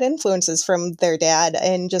tendencies, bad influences from their dad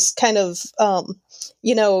and just kind of,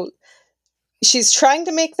 she's trying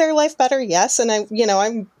to make their life better. Yes. And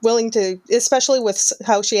I'm willing to, especially with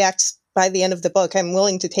how she acts by the end of the book, I'm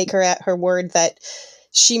willing to take her at her word that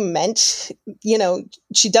she meant,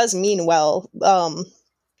 she does mean well.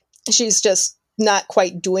 She's just not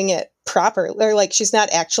quite doing it properly, or like she's not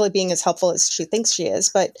actually being as helpful as she thinks she is.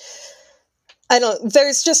 But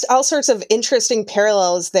there's just all sorts of interesting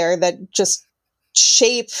parallels there that just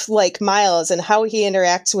shape like Miles and how he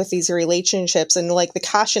interacts with these relationships, and like the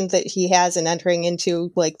caution that he has in entering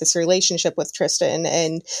into like this relationship with Tristan,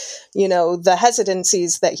 and the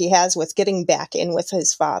hesitancies that he has with getting back in with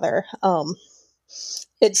his father.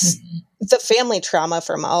 It's the family trauma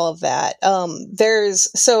from all of that. There's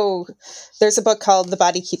a book called The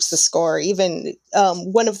Body Keeps the Score. Even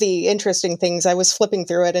one of the interesting things, I was flipping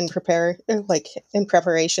through it in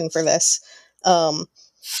preparation for this.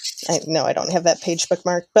 I don't have that page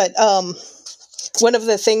bookmarked, but one of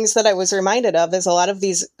the things that I was reminded of is a lot of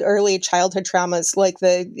these early childhood traumas, like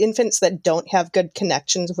the infants that don't have good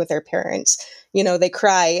connections with their parents. They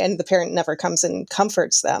cry and the parent never comes and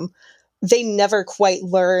comforts them. They never quite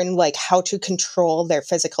learn like how to control their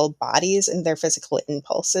physical bodies and their physical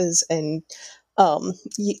impulses. And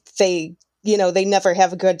they never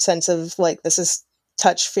have a good sense of like, this is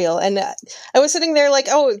touch, feel. And I was sitting there like,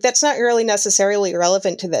 oh, that's not really necessarily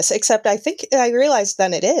relevant to this, except I think I realized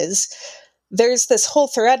then it is. There's this whole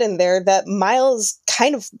thread in there that Miles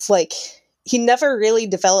kind of like, he never really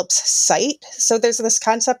develops sight. So there's this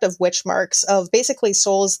concept of witch marks, of basically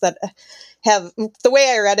souls that have, the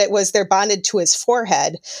way I read it was they're bonded to his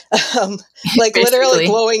forehead, like literally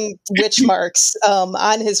glowing witch marks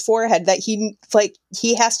on his forehead that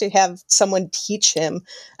he has to have someone teach him.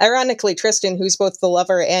 Ironically, Tristan, who's both the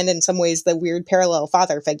lover and in some ways the weird parallel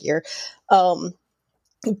father figure.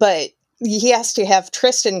 But he has to have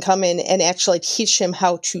Tristan come in and actually teach him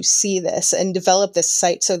how to see this and develop this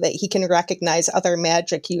sight so that he can recognize other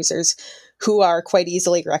magic users who are quite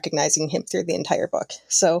easily recognizing him through the entire book.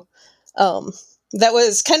 So that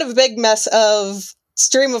was kind of a big mess of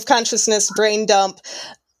stream of consciousness, brain dump,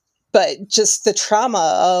 but just the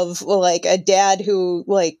trauma of like a dad who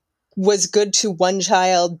like was good to one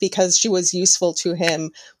child because she was useful to him,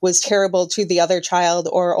 was terrible to the other child,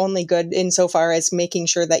 or only good insofar as making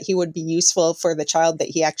sure that he would be useful for the child that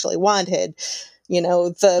he actually wanted.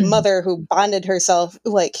 The mother who bonded herself,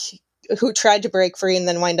 like who tried to break free and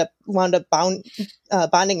then wound up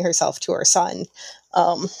bonding herself to her son.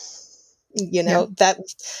 That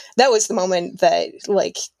was the moment that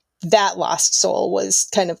like that lost soul was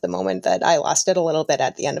kind of the moment that I lost it a little bit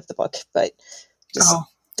at the end of the book, but just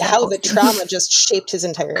how the trauma just shaped his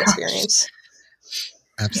entire experience.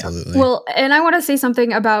 Absolutely. Well, and I want to say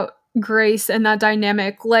something about Grace and that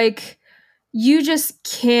dynamic. Like, you just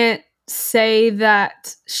can't say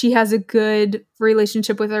that she has a good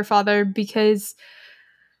relationship with her father because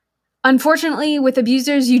unfortunately, with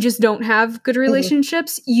abusers, you just don't have good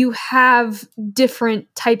relationships. Mm-hmm. You have different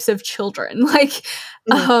types of children. Like,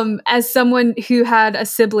 as someone who had a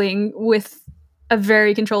sibling with a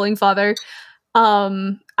very controlling father,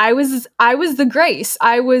 I was the Grace.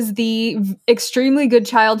 I was the extremely good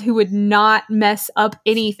child who would not mess up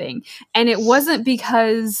anything. And it wasn't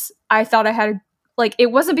because I thought I had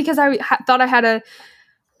thought I had a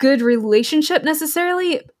good relationship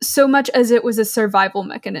necessarily, so much as it was a survival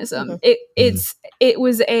mechanism. It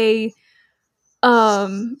was a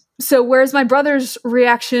so whereas my brother's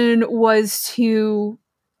reaction was to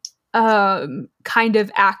kind of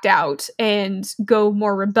act out and go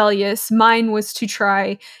more rebellious, mine was to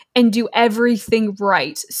try and do everything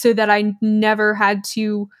right so that I never had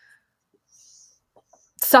to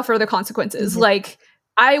suffer the consequences. Like,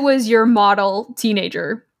 I was your model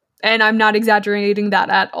teenager, and I'm not exaggerating that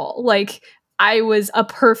at all. Like, I was a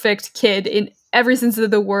perfect kid in every sense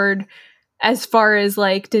of the word, as far as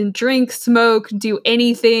like didn't drink, smoke, do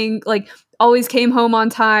anything, like always came home on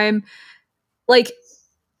time. Like,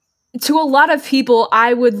 to a lot of people,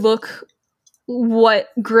 I would look what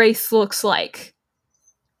Grace looks like.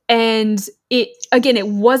 And it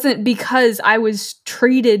wasn't because I was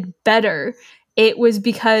treated better. It was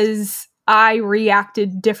because I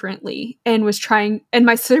reacted differently and was trying, and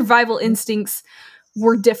my survival instincts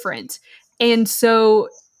were different. And so,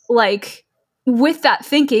 like, with that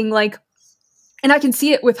thinking, like, and I can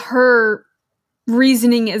see it with her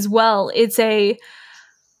reasoning as well. It's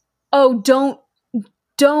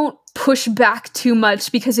don't push back too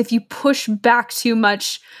much, because if you push back too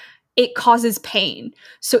much, it causes pain.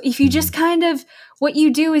 So if you just kind of, what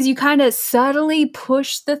you do is you kind of subtly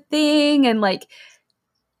push the thing, and like,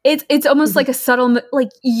 it's almost like a subtle, like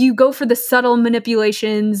you go for the subtle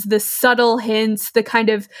manipulations, the subtle hints, the kind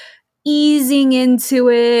of easing into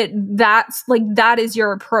it. That's like, that is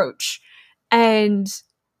your approach. And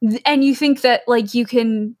you think that like you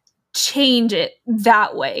can change it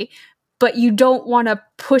that way, but you don't want to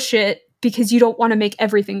push it because you don't want to make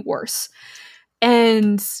everything worse.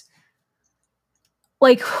 And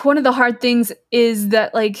like, one of the hard things is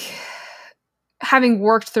that like having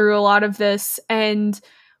worked through a lot of this, and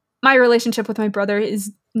my relationship with my brother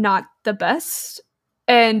is not the best.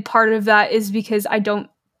 And part of that is because I don't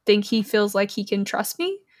think he feels like he can trust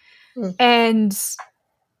me. And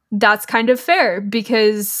that's kind of fair,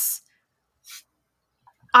 because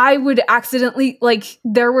I would accidentally, like,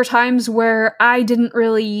 there were times where I didn't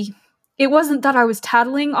really, it wasn't that I was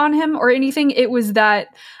tattling on him or anything. It was that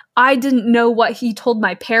I didn't know what he told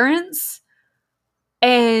my parents.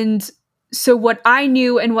 And so what I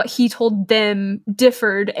knew and what he told them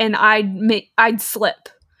differed, and I'd slip.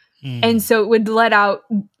 And so it would let out,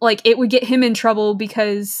 like, it would get him in trouble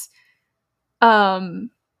because you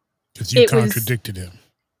contradicted him.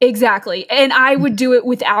 Exactly. And I would do it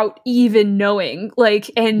without even knowing,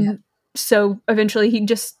 like, and so eventually he'd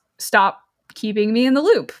just stop keeping me in the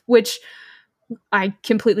loop, which I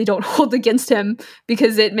completely don't hold against him,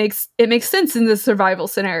 because it makes sense in the survival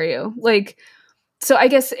scenario. Like, so I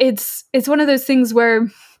guess it's one of those things where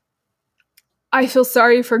I feel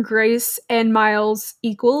sorry for Grace and Miles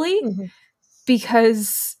equally,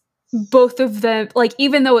 because both of them, like,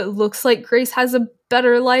 even though it looks like Grace has a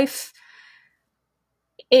better life,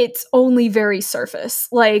 it's only very surface.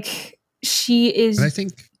 Like, she is, and I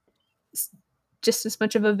think, just as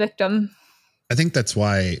much of a victim. I think that's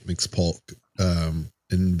why Mix Polk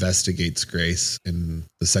investigates Grace in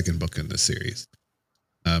the second book in this series.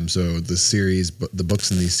 So the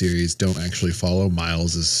books in these series don't actually follow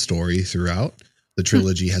Miles's story throughout. The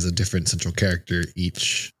trilogy has a different central character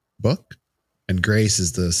each book, and Grace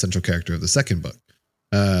is the central character of the second book.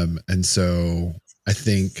 And so I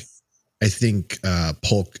think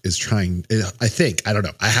Polk is trying. I don't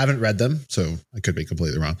know. I haven't read them, so I could be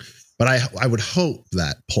completely wrong. But I would hope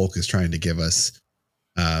that Polk is trying to give us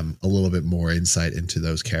a little bit more insight into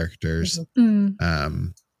those characters.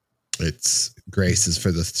 It's Grace is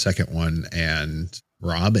for the second one, and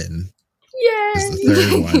Robin is the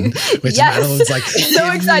third one. Which Madeline's like, so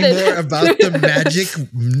give excited. me more about the magic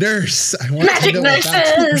nurse. I want Magic to know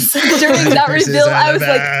nurses. During that reveal, I was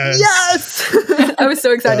like, yes. I was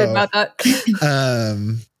so excited about that.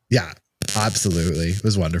 Yeah, absolutely. It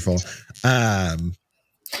was wonderful. But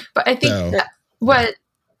I think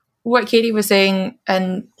what Katie was saying,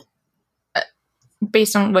 and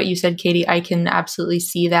based on what you said, Katie, I can absolutely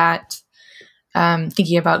see that.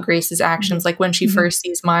 Thinking about Grace's actions, like when she first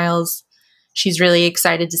sees Miles, she's really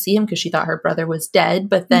excited to see him because she thought her brother was dead.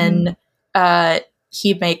 But then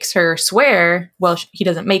he makes her swear. Well, he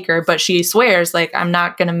doesn't make her, but she swears, like, I'm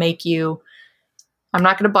not going to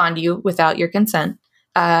bond you without your consent.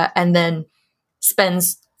 And then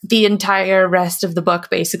spends the entire rest of the book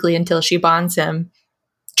basically until she bonds him,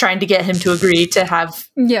 trying to get him to agree to have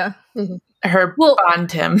her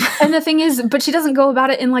bond him. And the thing is, but she doesn't go about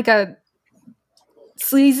it in like a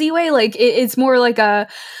sleazy way. Like, it's more like a,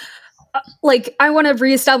 like, I want to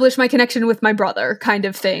reestablish my connection with my brother kind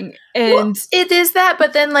of thing. And it is that,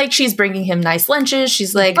 but then, like, she's bringing him nice lunches.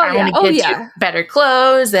 She's like, I want to get you better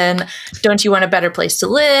clothes, and don't you want a better place to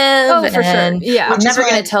live? Oh, for sure. Yeah. I'm never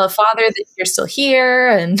going to tell a father that you're still here.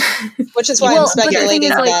 And which is why I'm speculating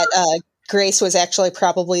that Grace was actually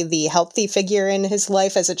probably the healthy figure in his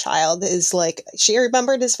life as a child, is like, she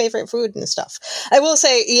remembered his favorite food and stuff. I will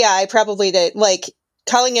say, I probably did, like,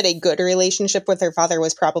 calling it a good relationship with her father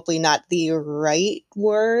was probably not the right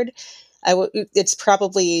word. It's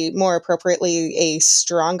probably more appropriately a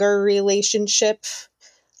stronger relationship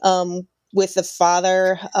with the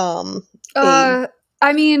father. I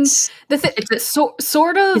mean, sort of,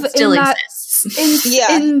 it still in that, exists. She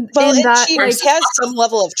has some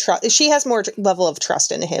level of trust. She has more level of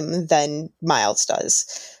trust in him than Miles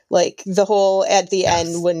does. Like, the whole at the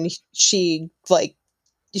end when she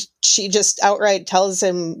just outright tells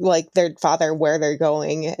him, like, their father where they're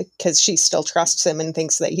going, because she still trusts him and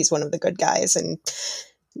thinks that he's one of the good guys, and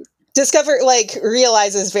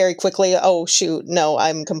realizes very quickly, oh shoot, no,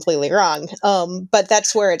 I'm completely wrong. But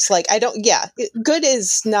that's where it's like, good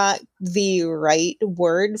is not the right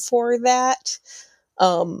word for that.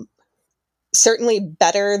 Certainly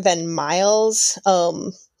better than Miles.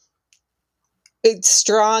 It's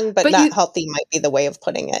strong, but not healthy might be the way of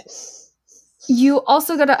putting it. You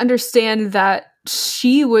also got to understand that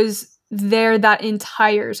she was there that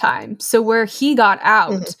entire time. So where he got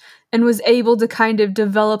out and was able to kind of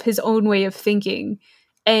develop his own way of thinking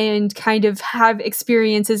and kind of have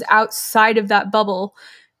experiences outside of that bubble,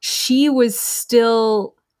 she was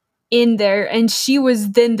still in there, and she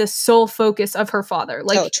was then the sole focus of her father.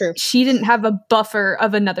 Like, she didn't have a buffer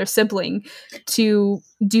of another sibling to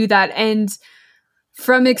do that. And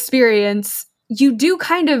from experience, you do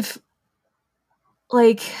kind of,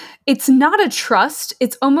 like, it's not a trust.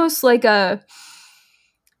 It's almost like a,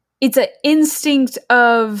 it's an instinct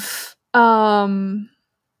of how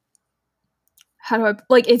do I,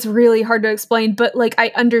 like, it's really hard to explain, but like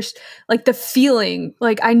I understand, like the feeling,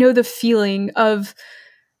 like I know the feeling of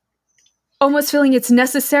almost feeling it's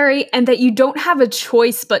necessary and that you don't have a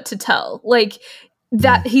choice but to tell, like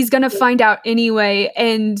that he's gonna find out anyway.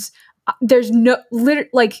 And there's no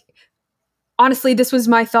like, honestly, this was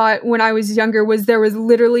my thought when I was younger, was there was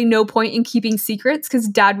literally no point in keeping secrets because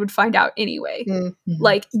Dad would find out anyway. Mm-hmm.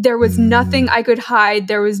 Like there was nothing I could hide.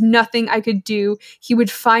 There was nothing I could do. He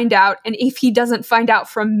would find out. And if he doesn't find out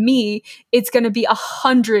from me, it's going to be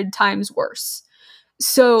 100 times worse.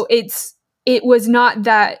 So it was not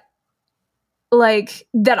that like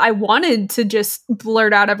that I wanted to just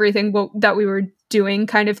blurt out everything that we were doing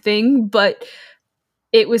kind of thing. But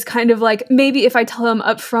it was kind of like, maybe if I tell him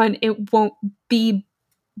up front, it won't be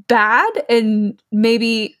bad and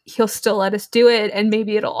maybe he'll still let us do it and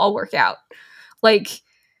maybe it'll all work out. Like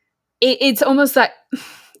it's almost that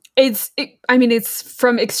it's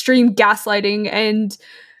from extreme gaslighting. And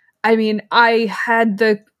I mean, I had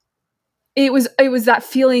it was that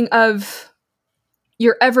feeling of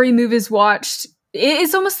your every move is watched.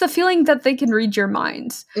 It's almost the feeling that they can read your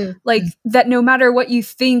mind. Like that no matter what you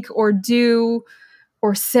think or do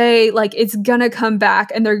or say, like it's gonna come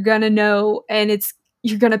back and they're gonna know, and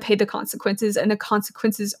you're gonna pay the consequences, and the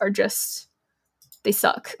consequences are just, they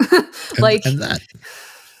suck. Like, and that, I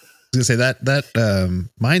was gonna say that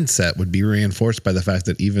mindset would be reinforced by the fact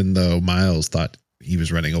that even though Miles thought he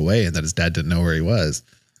was running away and that his dad didn't know where he was,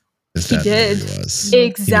 his dad knew where he was.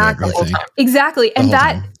 Exactly. Exactly. And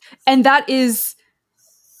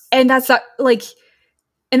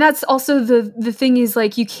that's also the thing is,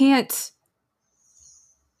 like, you can't,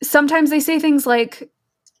 sometimes they say things like,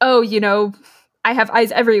 oh, I have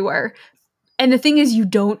eyes everywhere. And the thing is, you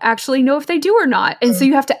don't actually know if they do or not. And so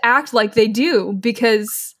you have to act like they do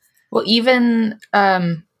because... Well, even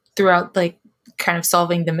throughout, like, kind of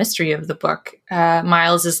solving the mystery of the book,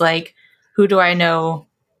 Miles is like, who do I know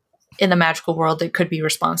in the magical world that could be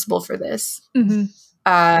responsible for this? Mm-hmm.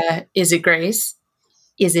 Is it Grace?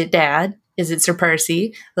 Is it Dad? Is it Sir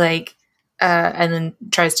Percy? Like, and then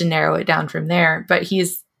tries to narrow it down from there. But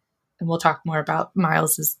and we'll talk more about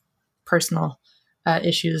Miles's personal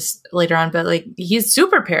issues later on, but like he's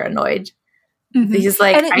super paranoid. Mm-hmm. He's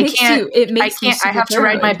like, I have to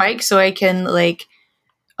ride my bike so I can like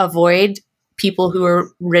avoid people who are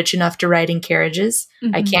rich enough to ride in carriages.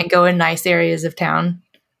 Mm-hmm. I can't go in nice areas of town.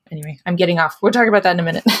 Anyway, I'm getting off. We'll talk about that in a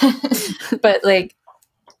minute. But like,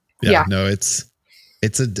 yeah. No, it's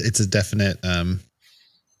a definite, I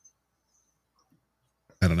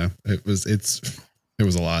don't know. It was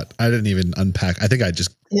a lot. I didn't even unpack. I think I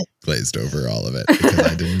just glazed over all of it because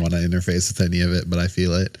I didn't want to interface with any of it, but I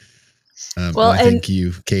feel it. Well, and thank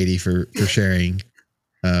you, Katie, for sharing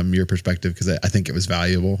your perspective, because I think it was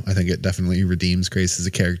valuable. I think it definitely redeems Grace as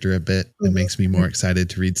a character a bit. Mm-hmm. It makes me more excited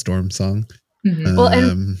to read Storm Song. Mm-hmm. Well,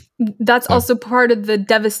 and that's also part of the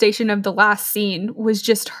devastation of the last scene was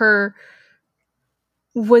just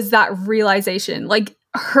was that realization. Like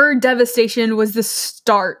her devastation was the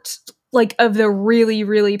start, like, of the really,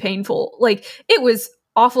 really painful, like, it was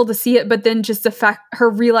awful to see it, but then just the fact, her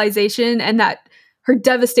realization and that her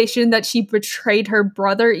devastation that she betrayed her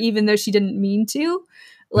brother, even though she didn't mean to,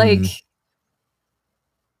 like,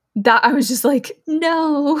 that I was just like,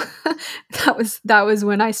 no. that was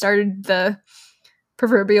when I started the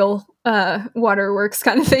proverbial waterworks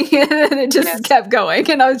kind of thing, and it just kept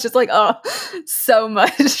going, and I was just like, oh, so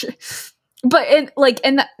much. But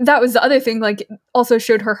that was the other thing, like, also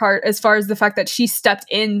showed her heart as far as the fact that she stepped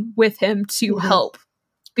in with him to help,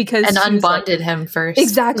 because and unbonded him first.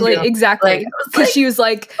 Exactly. Because she was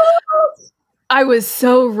like, I was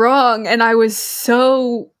so wrong, and I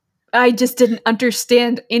just didn't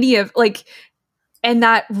understand any of, like, and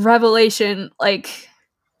that revelation, like,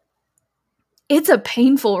 it's a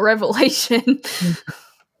painful revelation.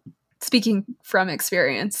 Speaking from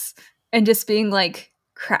experience, and just being like,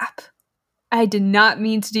 crap, I did not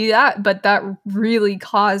mean to do that, but that really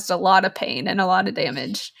caused a lot of pain and a lot of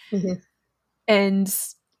damage. Mm-hmm. And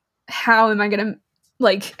how am I going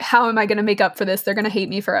to make up for this? They're going to hate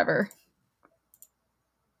me forever.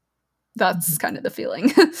 That's kind of the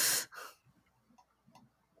feeling.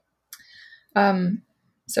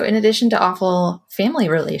 So in addition to awful family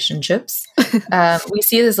relationships, we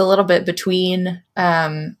see this a little bit between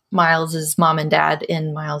Miles's mom and dad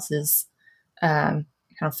in Miles's kind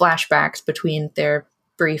of flashbacks between their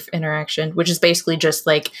brief interaction, which is basically just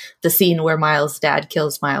like the scene where Miles' dad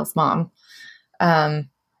kills Miles' mom. The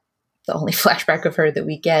only flashback of her that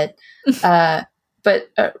we get. But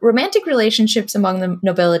romantic relationships among the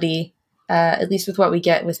nobility at least with what we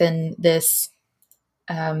get within this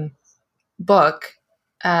book,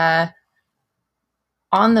 on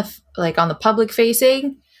the public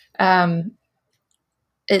facing,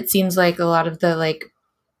 it seems like a lot of the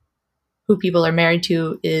who people are married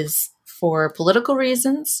to is for political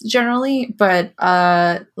reasons generally, but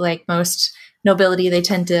like most nobility, they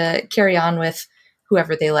tend to carry on with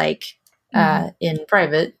whoever they like in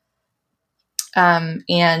private,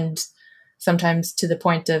 and sometimes to the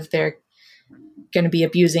point of they're going to be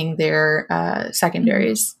abusing their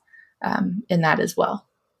secondaries in that as well.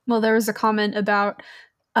 Well, there was a comment about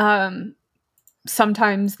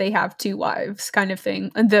sometimes they have two wives kind of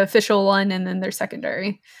thing, the official one and then their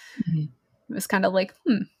secondary. It was kind of like,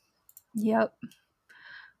 yep.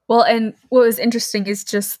 Well, and what was interesting is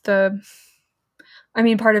just part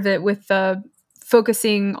of it with the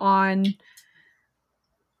focusing on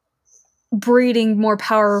breeding more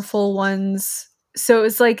powerful ones. So it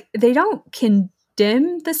was like, they don't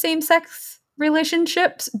condemn the same-sex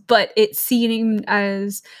relationships, but it seemed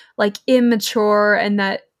as like immature, and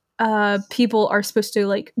that people are supposed to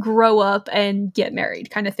like grow up and get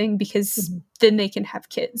married kind of thing, because then they can have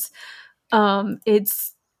kids.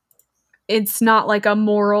 It's not like a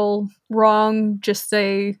moral wrong, just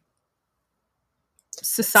a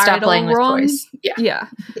societal wrong. Yeah.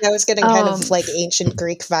 I was getting kind of like ancient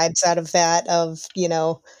Greek vibes out of that, of,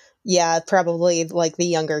 probably like the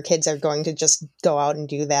younger kids are going to just go out and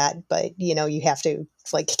do that, but you have to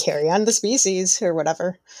like carry on the species or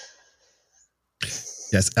whatever.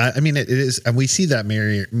 Yes, I mean it is, and we see that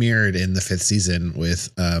mirrored in the 5th season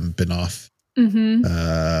with Benoff,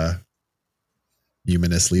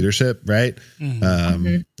 humanist leadership, right?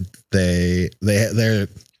 They're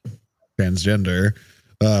transgender,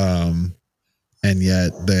 and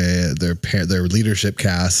yet their leadership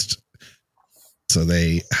cast, so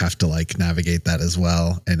they have to like navigate that as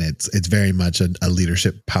well, and it's very much a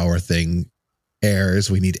leadership power thing.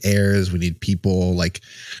 We need heirs, we need people like,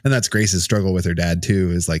 and that's Grace's struggle with her dad too,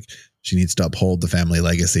 is like she needs to uphold the family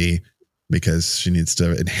legacy because she needs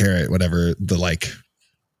to inherit whatever the like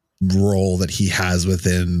role that he has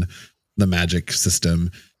within the magic system,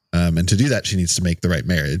 and to do that she needs to make the right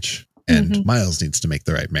marriage, and Miles needs to make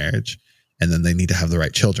the right marriage, and then they need to have the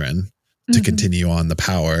right children to continue on the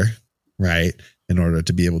power, right, in order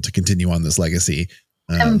to be able to continue on this legacy.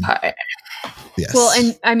 Empire. Yes. Well,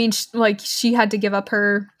 and I mean, she had to give up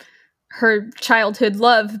her childhood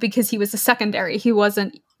love because he was a secondary. He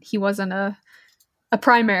wasn't a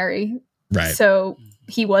primary. Right. So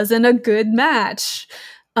he wasn't a good match.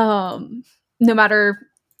 No matter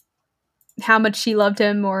how much she loved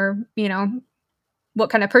him or, what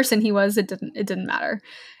kind of person he was, it didn't matter.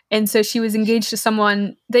 And so she was engaged to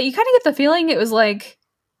someone that you kind of get the feeling it was like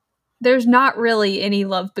there's not really any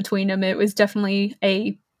love between them. It was definitely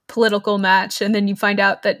a political match, and then you find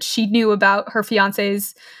out that she knew about her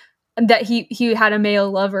fiance's, that he had a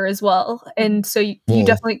male lover as well, and so you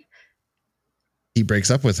definitely, he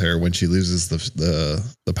breaks up with her when she loses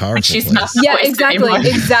the powerful she's place. Not exactly.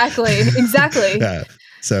 Yeah,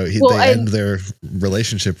 so they end their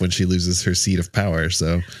relationship when she loses her seat of power.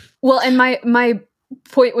 So and my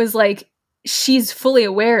point was like, she's fully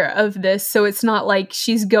aware of this, so it's not like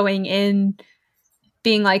she's going in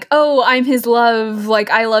being like, oh, I'm his love, like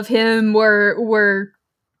I love him, we're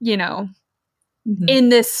in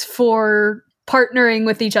this for partnering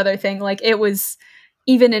with each other thing. Like, it was,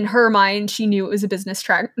 even in her mind, she knew it was a business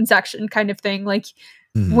transaction kind of thing. Like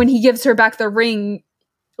when he gives her back the ring,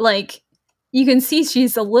 like you can see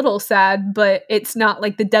she's a little sad, but it's not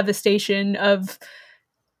like the devastation of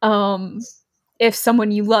if someone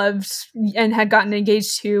you loved and had gotten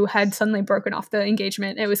engaged to had suddenly broken off the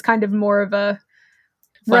engagement. It was kind of more of a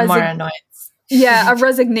more annoyance. Yeah, a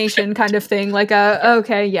resignation kind of thing. Like,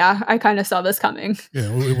 okay, yeah, I kind of saw this coming. Yeah,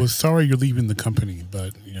 it was sorry you're leaving the company,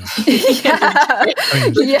 but yeah, I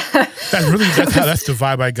mean, that's the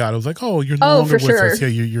vibe I got. I was like, oh, you're no longer with us. Yeah,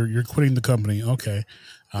 you're quitting the company. Okay,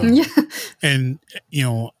 and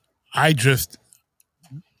I had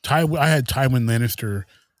Tywin Lannister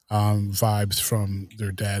vibes from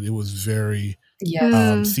their dad. It was very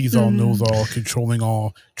sees all, knows all, controlling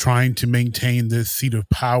all, trying to maintain this seat of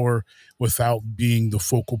power without being the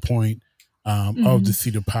focal point of the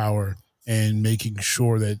seat of power, and making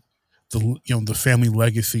sure that the family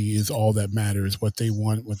legacy is all that matters. What they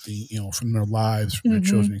want, what the from their lives, from their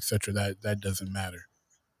children, etc. That doesn't matter.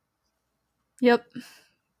 Yep,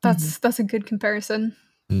 that's a good comparison.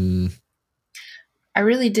 I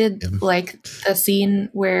really did like the scene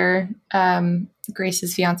where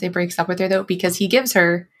Grace's fiance breaks up with her, though, because he gives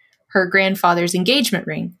her grandfather's engagement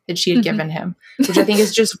ring that she had given him, which I think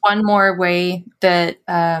is just one more way that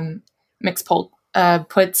Mix Polk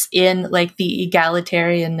puts in like the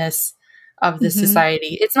egalitarianness of the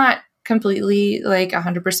society. It's not completely like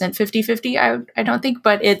 100% 50-50, I don't think,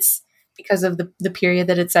 but it's because of the period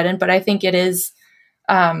that it's set in. But I think it is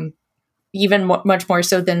even much more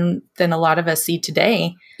so than a lot of us see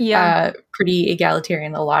today. Pretty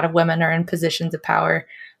egalitarian. A lot of women are in positions of power.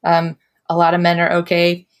 A lot of men are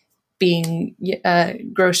okay being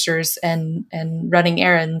grocers and running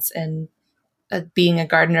errands and being a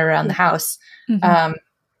gardener around the house.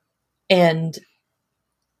 And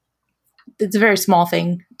it's a very small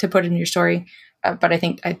thing to put in your story, but I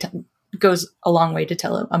think it goes a long way to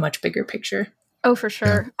tell a much bigger picture. Oh, for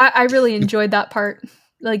sure. Yeah. I really enjoyed that part,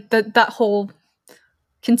 like that whole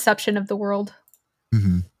conception of the world.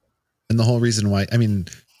 And the whole reason why, I mean,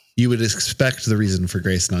 you would expect the reason for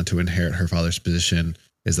Grace not to inherit her father's position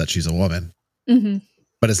is that she's a woman.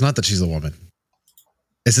 But it's not that she's a woman.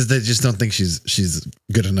 It's just they just don't think she's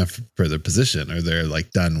good enough for the position, or they're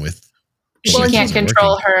like done with. She can't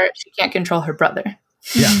control her. She can't control her brother.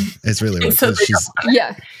 Yeah, it's really what so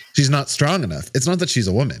she's not strong enough. It's not that she's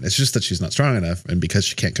a woman. It's just that she's not strong enough, and because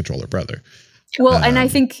she can't control her brother. Well, and I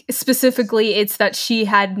think specifically it's that she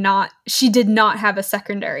did not have a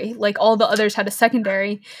secondary. Like all the others had a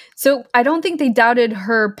secondary. So I don't think they doubted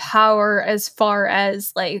her power as far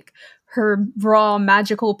as like her raw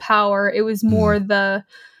magical power. It was more the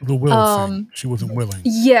will thing. She wasn't willing.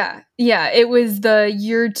 Yeah. It was the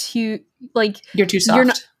you're too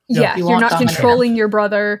soft. You're not controlling your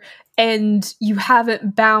brother, and you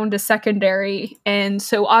haven't bound a secondary. And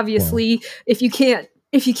so obviously if you can't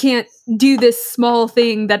do this small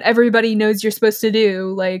thing that everybody knows you're supposed to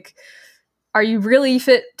do, like, are you really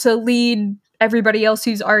fit to lead everybody else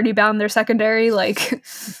who's already bound their secondary? Like,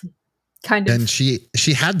 kind of. And she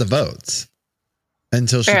had the votes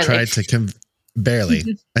until she tried to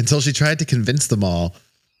until she tried to convince them all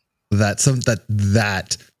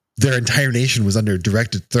that their entire nation was under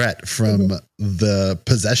directed threat from the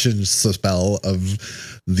possession spell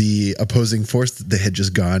of the opposing force that they had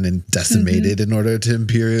just gone and decimated in order to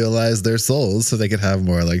imperialize their souls so they could have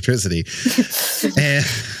more electricity. And,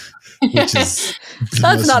 which is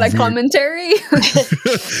that's not a commentary.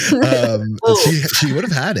 She would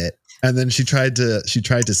have had it, and then she tried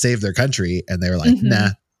to save their country, and they were like, "Nah,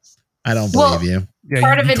 I don't believe you." Yeah,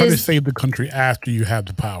 part you of it try is to save the country after you have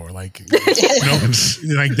the power. Like,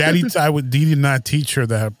 like Daddy did not teach her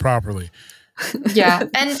that properly. Yeah,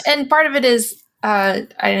 and part of it is, I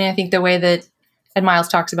think the way that Ed Miles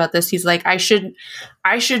talks about this, he's like, I shouldn't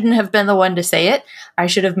have been the one to say it. I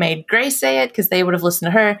should have made Grace say it because they would have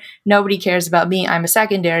listened to her. Nobody cares about me. I'm a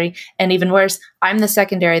secondary, and even worse, I'm the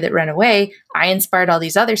secondary that ran away. I inspired all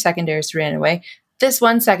these other secondaries to run away. This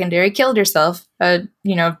one secondary killed herself.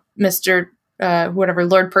 Mr.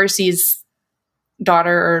 Lord Percy's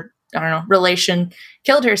daughter, or I don't know, relation,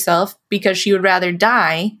 killed herself because she would rather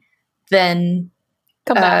die than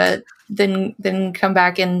come back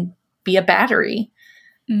and be a battery.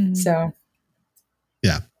 So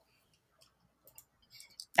yeah.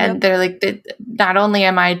 And they're like, not only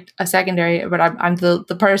am I a secondary, but I'm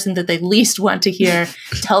the person that they least want to hear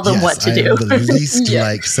tell them what to do. I'm the least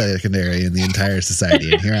like secondary in the entire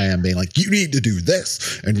society. And here I am being like, you need to do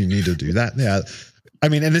this and you need to do that. Yeah. I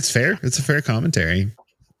mean, and it's fair. It's a fair commentary.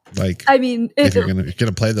 Like, I mean, if you're gonna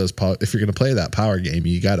play if you're gonna play that power game,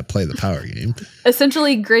 you got to play the power game.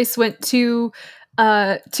 Essentially, Grace went too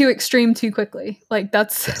extreme too quickly. Like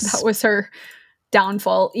that was her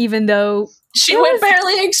downfall, even though she went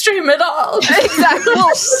barely extreme at all. Exactly.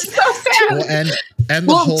 So sad.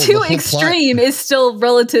 Well, too extreme is still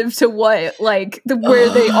relative to what, like, where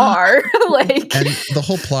they are. Like, and the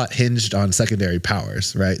whole plot hinged on secondary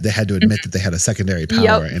powers, right? They had to admit that they had a secondary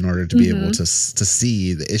power in order to be able to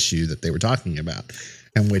see the issue that they were talking about,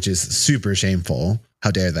 and which is super shameful.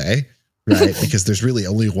 How dare they, right? Because there's really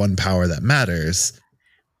only one power that matters,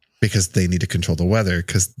 because they need to control the weather,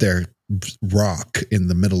 because their rock in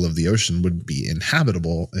the middle of the ocean would be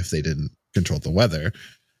inhabitable if they didn't control the weather.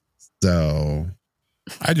 So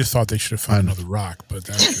I just thought they should have found another rock, but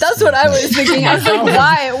that's what I was thinking. I was like,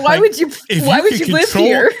 why would you live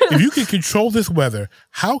here? If you can control this weather,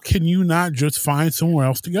 how can you not just find somewhere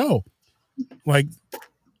else to go? Like,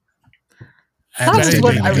 that didn't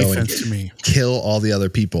what make sense to me. Kill all the other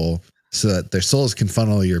people so that their souls can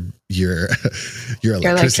funnel your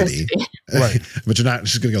electricity. Right. But you're not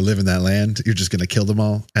just going to go live in that land. You're just going to kill them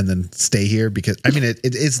all and then stay here, because I mean, it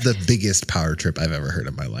is the biggest power trip I've ever heard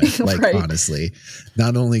in my life. Like, honestly,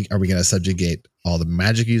 not only are we going to subjugate all the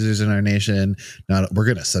magic users in our nation, we're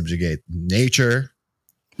going to subjugate nature,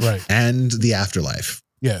 right, and the afterlife.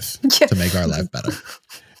 Yes. To make our life better.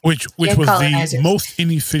 Which was the most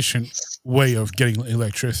inefficient way of getting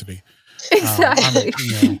electricity. Exactly.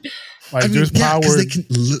 There's power.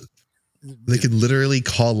 They can literally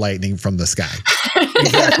call lightning from the sky.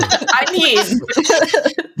 I mean,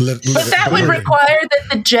 but that would require that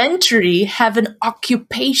the gentry have an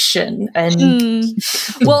occupation, and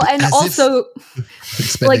well, and as also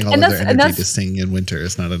spending all of their energy to sing in winter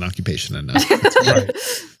is not an occupation enough. Right.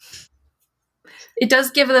 It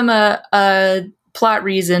does give them a plot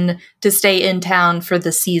reason to stay in town for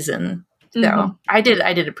the season. So I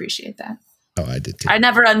did appreciate that. Oh, I did too. I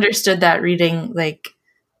never understood that reading, like,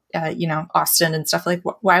 Austin and stuff. Like,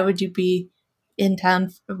 why would you be in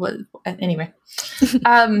town? Anyway,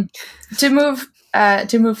 to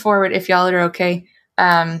move forward, if y'all are okay.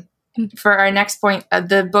 For our next point,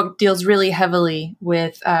 the book deals really heavily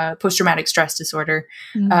with post-traumatic stress disorder,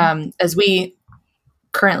 as we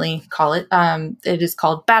currently call it. It is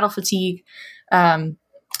called battle fatigue in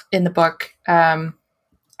the book.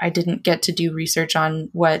 I didn't get to do research on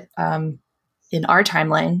what in our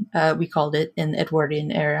timeline we called it in the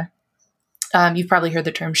Edwardian era. You've probably heard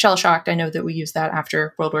the term shell shocked. I know that we used that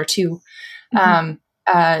after World War II.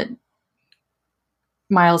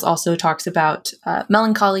 Miles also talks about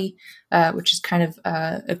melancholy, which is kind of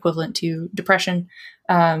equivalent to depression.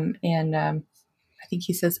 And I think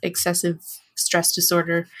he says excessive stress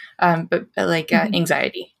disorder, but like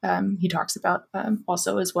anxiety, he talks about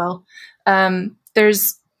also as well.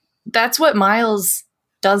 That's what Miles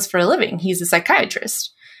does for a living. He's a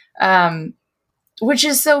psychiatrist, which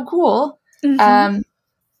is so cool.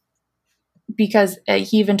 Because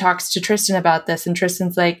he even talks to Tristan about this, and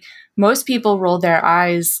Tristan's like, most people roll their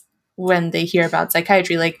eyes when they hear about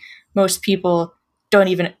psychiatry. Like, most people don't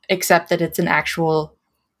even accept that it's an actual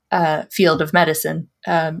field of medicine.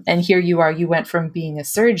 And here you are, you went from being a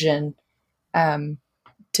surgeon to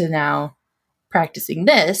now practicing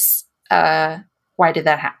this. Why did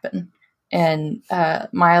that happen? And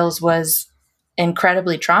Miles was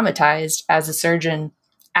incredibly traumatized as a surgeon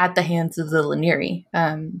at the hands of the Leniri.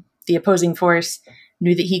 The opposing force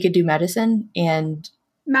knew that he could do medicine and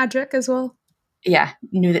magic as well. Yeah,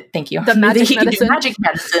 knew that. Thank you. The magic medicine. Could do magic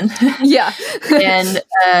medicine. Yeah, and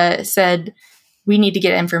said, we need to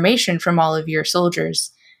get information from all of your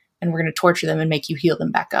soldiers, and we're going to torture them and make you heal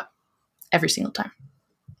them back up every single time.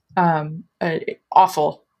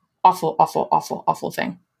 Awful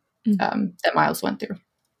thing that Miles went through,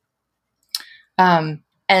 and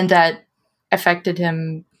that affected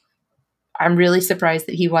him. I'm really surprised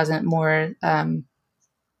that he wasn't more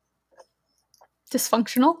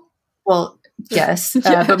dysfunctional. Well, yes,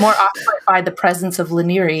 but more off-put by the presence of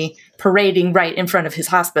Leniri parading right in front of his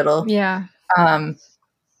hospital. Yeah. And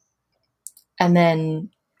then,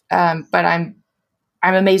 but I'm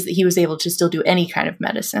amazed that he was able to still do any kind of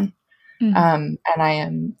medicine. And I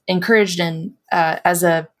am encouraged in, as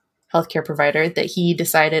a healthcare provider, that he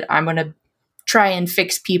decided, I'm going to try and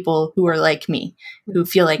fix people who are like me, who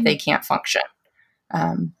feel like they can't function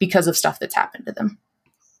because of stuff that's happened to them.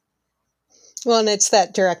 Well, and it's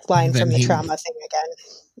that direct line from the trauma thing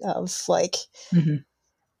again of like,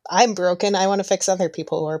 I'm broken. I want to fix other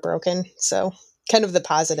people who are broken. So kind of the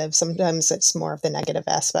positive. Sometimes it's more of the negative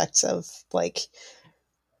aspects of like,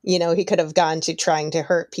 he could have gone to trying to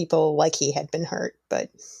hurt people like he had been hurt,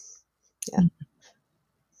 but yeah.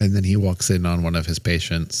 And then he walks in on one of his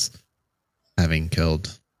patients having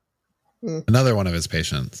killed another one of his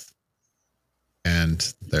patients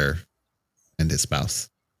and his spouse,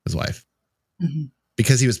 his wife,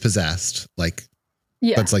 because he was possessed. Like,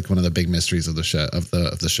 that's like one of the big mysteries of the show, of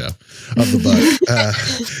the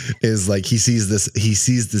book, is like he sees this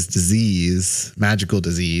disease, magical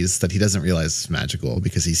disease that he doesn't realize is magical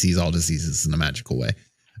because he sees all diseases in a magical way,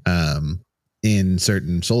 in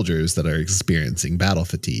certain soldiers that are experiencing battle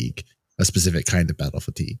fatigue, a specific kind of battle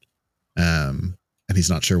fatigue. And he's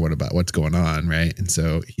not sure what's going on, right? And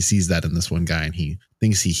so he sees that in this one guy and he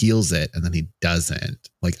thinks he heals it, and then he doesn't.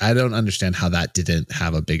 Like, I don't understand how that didn't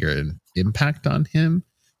have a bigger impact on him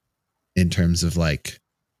in terms of like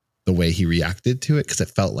the way he reacted to it, because it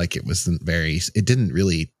felt like it didn't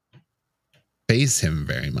really faze him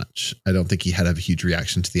very much. I don't think he had a huge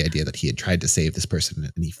reaction to the idea that he had tried to save this person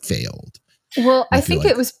and he failed. Well, I think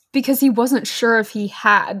it was because he wasn't sure if he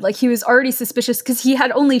had. Like, he was already suspicious because he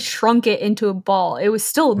had only shrunk it into a ball. It was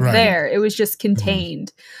still there. It was just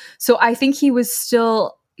contained. So I think he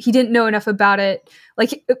didn't know enough about it.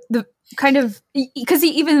 Like, the kind of, because he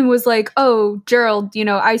even was like, oh, Gerald,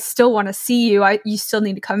 I still want to see you. You still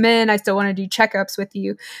need to come in. I still want to do checkups with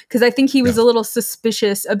you. Because I think he was a little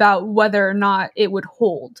suspicious about whether or not it would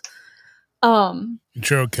hold.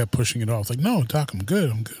 Gerald kept pushing it off, like, "No, Doc, I'm good.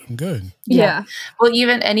 I'm good. Yeah. Well,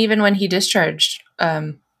 even when he discharged,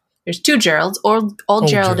 there's two Geralds, old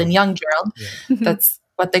Gerald and young Gerald. Yeah. That's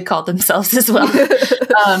what they call themselves as well.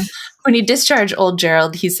 When he discharged old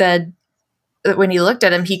Gerald, he said that when he looked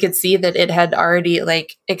at him, he could see that it had already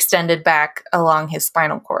like extended back along his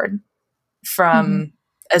spinal cord from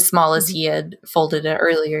as small as he had folded it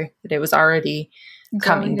earlier, that it was already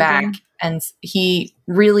coming back. Again. And he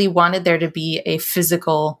really wanted there to be a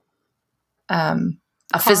physical thing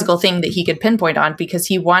that he could pinpoint on, because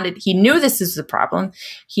he knew this is the problem.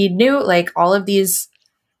 He knew like all of these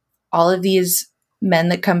men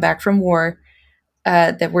that come back from war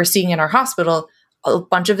that we're seeing in our hospital, a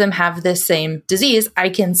bunch of them have this same disease. I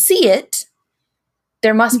can see it.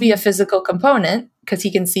 There must be a physical component, because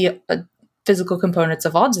he can see physical components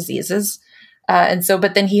of all diseases.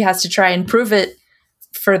 But then he has to try and prove it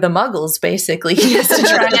for the muggles, basically. He has to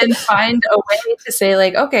try and find a way to say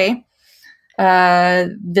like, okay,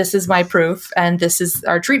 this is my proof and this is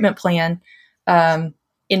our treatment plan.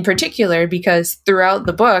 In particular, because throughout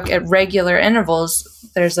the book at regular intervals,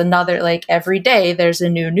 there's another, like every day, there's a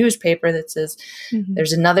new newspaper that says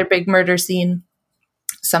there's another big murder scene.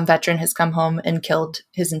 Some veteran has come home and killed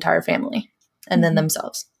his entire family and then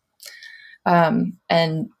themselves.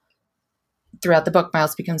 And throughout the book,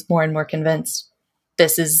 Miles becomes more and more convinced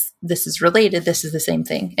this is related. This is the same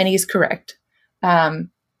thing. And he's correct.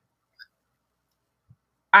 I'm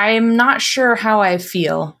not sure how I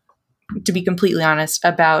feel, to be completely honest,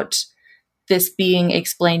 about this being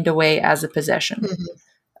explained away as a possession.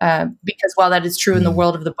 Because while that is true in the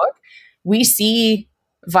world of the book, we see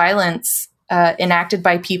violence enacted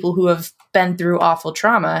by people who have been through awful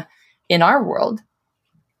trauma in our world,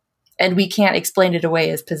 and we can't explain it away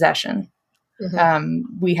as possession.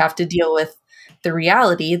 We have to deal with the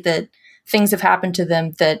reality that things have happened to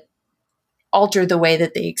them that alter the way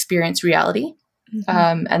that they experience reality,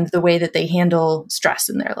 and the way that they handle stress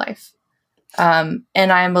in their life. And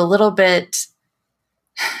I'm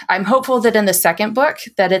hopeful that in the second book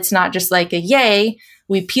that it's not just like a, yay,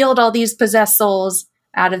 we peeled all these possessed souls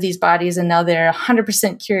out of these bodies and now they're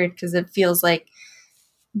 100% cured, because it feels like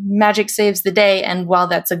magic saves the day. And while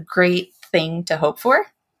that's a great thing to hope for,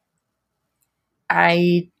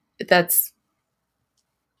 it's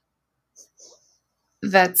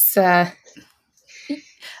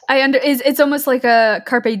almost like a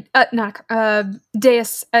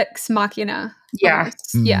Deus ex machina. Yeah.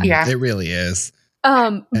 Yeah. It really is.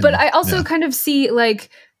 But I also kind of see, like,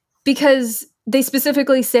 because they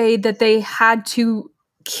specifically say that they had to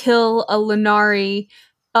kill a Lunari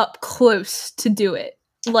up close to do it,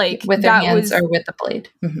 like with their hands or with the blade.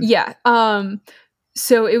 Yeah.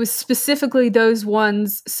 So it was specifically those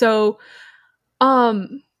ones. So,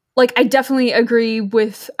 like, I definitely agree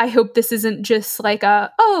with, I hope this isn't just like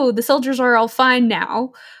the soldiers are all fine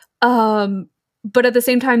now. But at the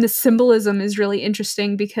same time, the symbolism is really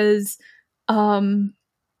interesting because, like,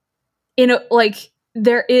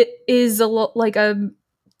 there it is like a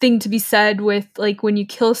thing to be said with, like, when you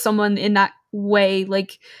kill someone in that way,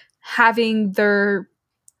 like having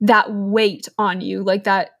that weight on you, like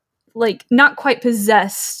that, like not quite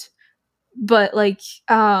possessed, but like,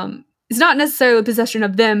 it's not necessarily a possession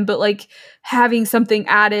of them, but like having something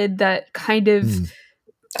added that kind of,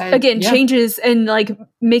 changes and like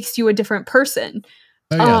makes you a different person.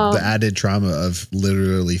 Oh yeah, the added trauma of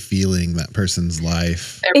literally feeling that person's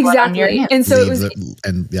life. Exactly. And so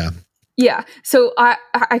yeah. So I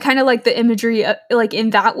kind of like the imagery, like in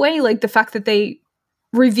that way, like the fact that they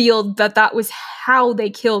revealed that was how they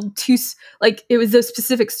killed like it was those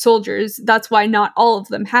specific soldiers. That's why not all of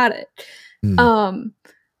them had it.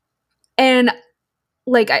 And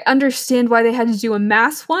like, I understand why they had to do a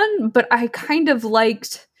mass one, but I kind of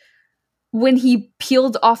liked when he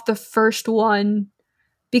peeled off the first one,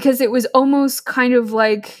 because it was almost kind of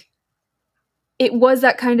like, it was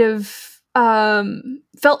that kind of,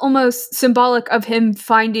 felt almost symbolic of him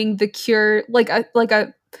finding the cure, like a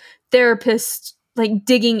therapist, like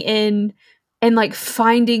digging in and like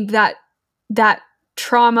finding that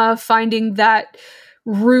trauma, finding that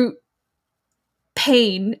root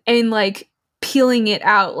pain and like peeling it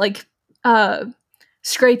out, like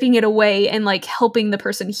scraping it away and like helping the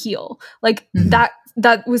person heal. Like that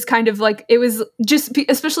was kind of like, it was just,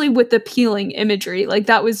 especially with the peeling imagery, like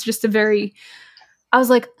that was just I was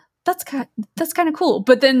like, that's kind of cool.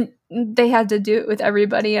 But then they had to do it with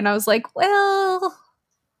everybody, and I was like, well,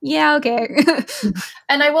 yeah, okay.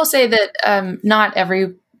 And I will say that not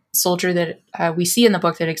every soldier that we see in the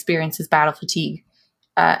book that experiences battle fatigue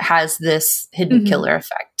has this hidden killer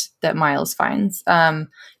effect that Miles finds.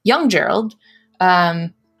 Young Gerald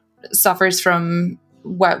suffers from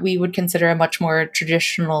what we would consider a much more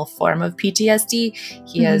traditional form of PTSD.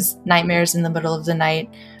 He has nightmares in the middle of the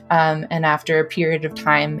night. And after a period of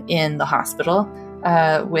time in the hospital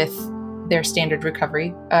with their standard recovery,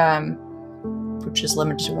 which is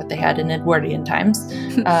limited to what they had in Edwardian times,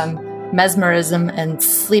 mesmerism and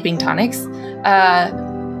sleeping tonics.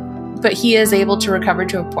 But he is able to recover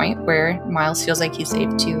to a point where Miles feels like he's safe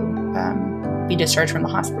to be discharged from the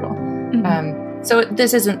hospital. Mm-hmm. So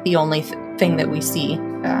this isn't the only thing that we see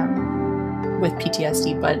with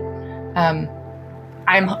PTSD, but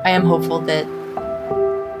I am hopeful that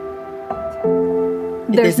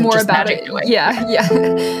there's more about it. Yeah.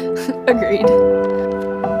 Agreed.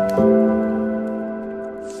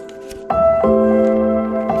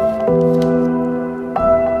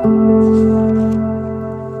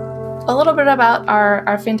 A little bit about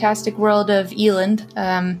our fantastic world of Eland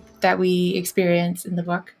that we experience in the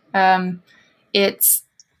book. It's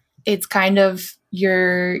kind of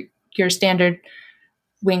your standard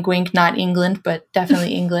wink, wink, not England, but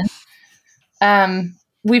definitely England.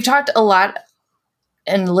 We've talked a lot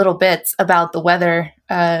in little bits about the weather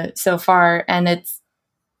so far, and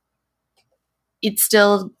it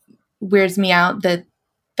still weirds me out that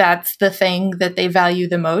that's the thing that they value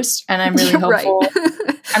the most. And I'm really hopeful.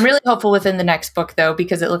 I'm really hopeful within the next book, though,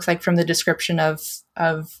 because it looks like from the description of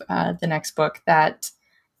the next book that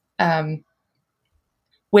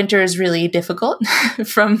winter is really difficult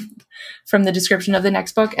from the description of the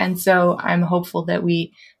next book. And so I'm hopeful that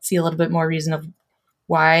we see a little bit more reason of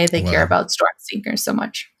why they care about storm seekers so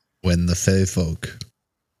much. When the Fae folk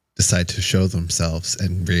decide to show themselves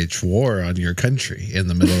and wage war on your country in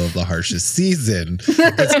the middle of the harshest season,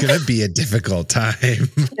 it's going to be a difficult time.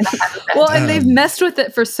 Well, and they've messed with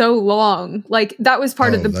it for so long. Like that was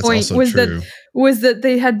part of the point was that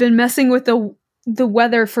they had been messing with the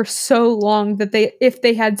weather for so long that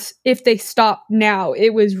if they stopped now,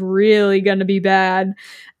 it was really going to be bad.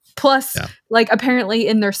 Plus, like apparently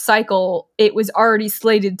in their cycle, it was already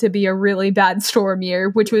slated to be a really bad storm year,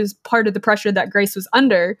 which was part of the pressure that Grace was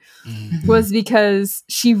under, was because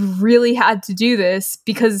she really had to do this,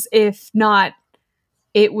 because if not,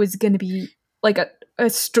 it was going to be like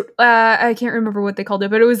I can't remember what they called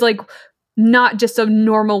it, but it was like not just a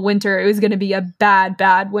normal winter. It was going to be a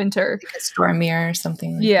bad winter. Like a storm year or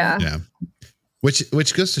something. Like that. Yeah.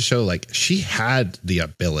 Which goes to show like she had the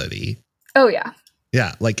ability. Oh, yeah.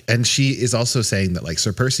 Yeah, like, and she is also saying that like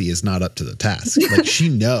Sir Percy is not up to the task. Like she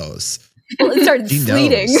knows. Well, it started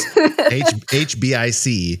sleeting.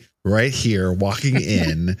 HBIC right here walking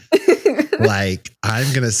in, like,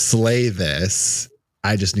 I'm gonna slay this.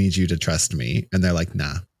 I just need you to trust me. And they're like,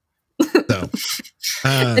 nah. So,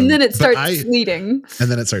 and then it starts sleeting. And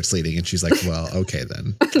then it starts sleeting, and she's like, well, okay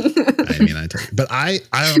then. I mean, I tell you. But I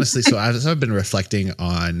honestly, so I've been reflecting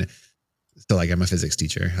on. So like I'm a physics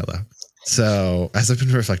teacher. Hello. So as I've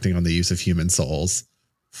been reflecting on the use of human souls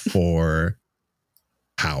for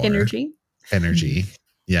power, energy.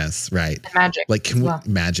 Yes. Right. And magic. Like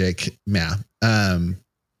magic. Yeah. The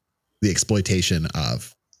exploitation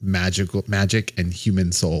of magic and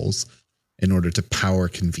human souls in order to power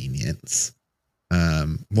convenience.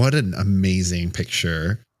 What an amazing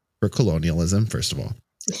picture for colonialism, first of all.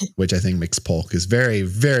 Which I think makes Polk is very,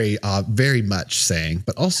 very, very much saying,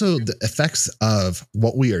 but also the effects of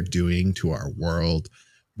what we are doing to our world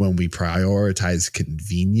when we prioritize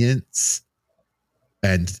convenience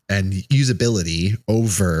and usability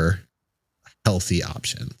over healthy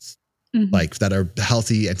options, like that are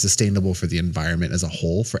healthy and sustainable for the environment as a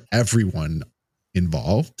whole, for everyone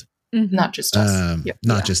involved, not just us,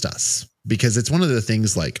 not just us, because it's one of the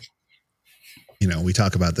things like, you know, we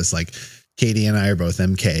talk about this like. Katie and I are both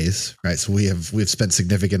MKs, right? So we've spent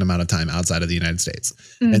significant amount of time outside of the United States.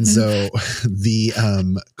 And so the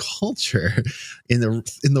culture in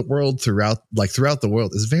the world throughout the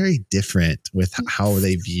world is very different with how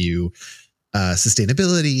they view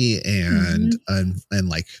sustainability and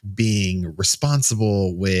like being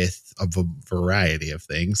responsible with a variety of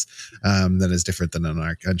things that is different than in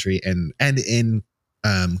our country and in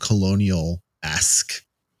colonial-esque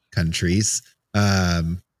countries.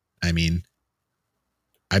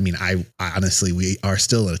 I honestly, we are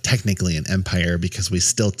still technically an empire because we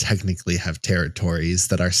still technically have territories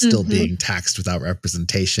that are still being taxed without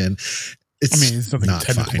representation. It's nothing not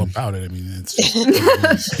technical about it. I mean, it's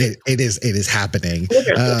just, it is happening.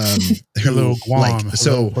 Hello, Guam.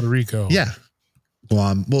 Hello, Puerto Rico. Yeah.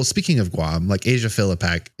 Guam. Well, speaking of Guam, like Asia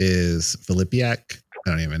Philippak is Filipiak.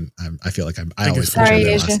 I feel like I always butcher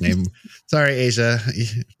their last name. Sorry, Asia.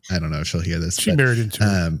 I don't know if she'll hear this. She married into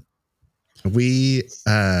it. We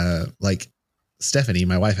like Stephanie,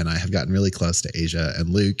 my wife, and I have gotten really close to Asia and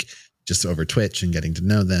Luke just over Twitch and getting to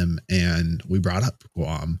know them. And we brought up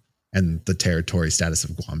Guam and the territory status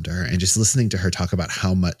of Guam to her, and just listening to her talk about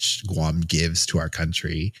how much Guam gives to our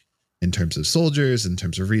country in terms of soldiers, in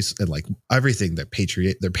terms of and like everything, their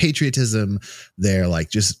patriotism, they're like,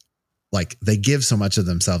 just like they give so much of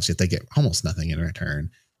themselves, yet they get almost nothing in return.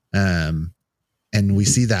 And we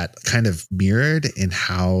see that kind of mirrored in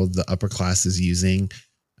how the upper class is using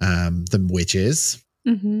the witches,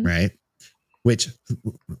 right? Which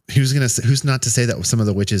who's not to say that some of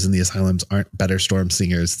the witches in the asylums aren't better storm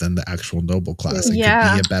singers than the actual noble class? It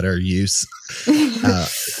could be a better use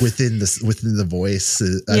within the voice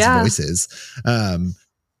as voices. And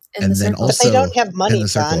then circle. also, but they don't have money in the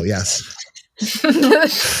circle. John. Yes.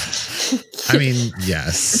 I mean,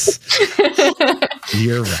 yes,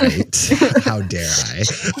 you're right. How dare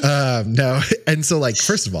I? No. And so, like,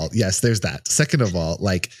 first of all, yes, there's that. Second of all,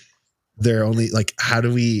 like, they're only like, how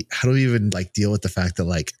do we even like deal with the fact that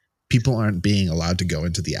like people aren't being allowed to go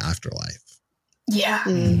into the afterlife? Yeah.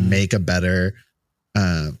 Make a better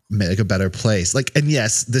place. Like, and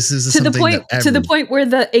yes, this is to the point where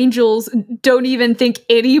the angels don't even think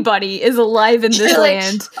anybody is alive in this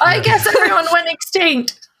land. I guess everyone went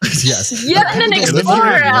extinct. Yes. Yeah, and an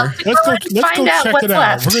explorer out to let's go find out check what's it out.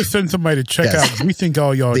 left. We're gonna send somebody to check out. We think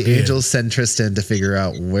all y'all the dead. angels send Tristan to figure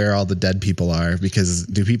out where all the dead people are, because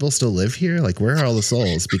do people still live here? Like, where are all the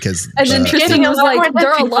souls? Because and then Tristan was like,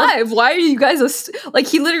 they're people. alive. Why are you guys like,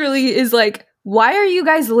 he literally is like, why are you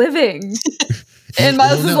guys living? And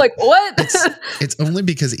Miles is like, what? It's only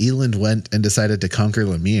because Eland went and decided to conquer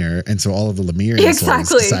Lemire, and so all of the Lemurian souls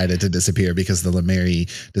decided to disappear because the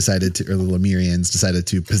Lemurians decided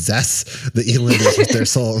to possess the Elanders with their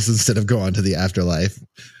souls instead of go on to the afterlife.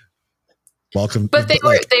 Welcome. But they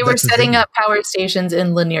were setting up power stations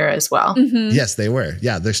in Lanier as well. Yes, they were.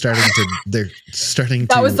 Yeah, they're starting to.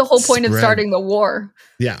 That was the whole point of starting the war.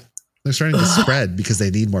 Yeah, they're starting to spread because they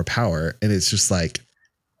need more power, and it's just like,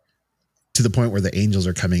 to the point where the angels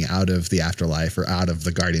are coming out of the afterlife or out of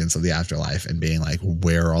the guardians of the afterlife and being like,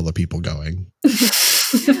 where are all the people going?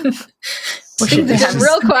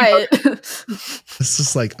 Real quiet. It's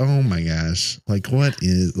just like, oh my gosh. Like, what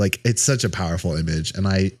is, like, it's such a powerful image. And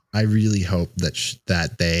I really hope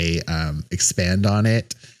that they expand on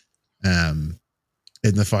it. In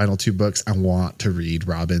the final two books, I want to read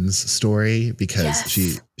Robin's story because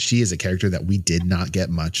she is a character that we did not get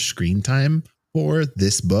much screen time for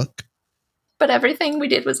this book. But everything we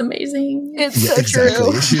did was amazing. It's so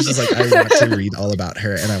true. She was just like, I want to read all about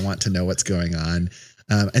her and I want to know what's going on.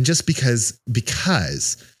 And just because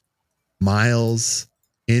Miles,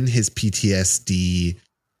 in his PTSD,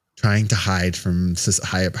 trying to hide from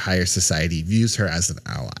higher society, views her as an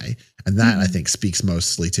ally. And that, I think, speaks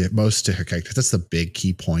most to her character. That's the big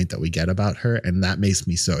key point that we get about her. And that makes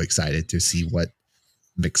me so excited to see what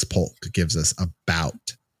Mix Polk gives us about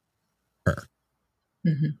her.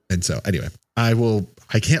 And so anyway, I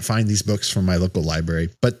can't find these books from my local library,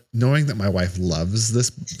 but knowing that my wife loves this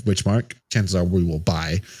Witchmark, chances are we will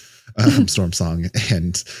buy Storm Song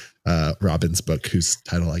and Robin's book, whose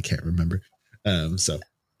title I can't remember. So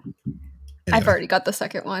anyway. I've already got the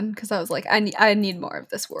second one because I was like, I need more of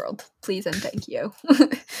this world, please and thank you.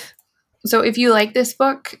 So if you like this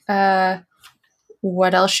book,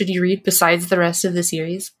 what else should you read besides the rest of the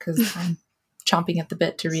series? Because I'm chomping at the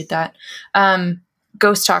bit to read that.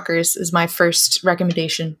 Ghost Talkers is my first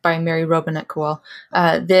recommendation by Mary Robinette Kowal.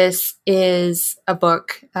 This is a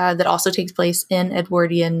book that also takes place in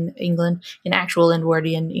Edwardian England, in actual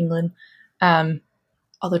Edwardian England,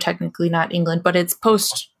 although technically not England, but it's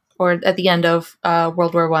post or at the end of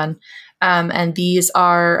World War I. And these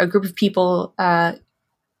are a group of people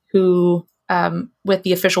who, with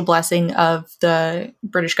the official blessing of the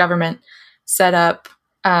British government, set up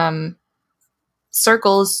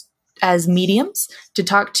circles as mediums to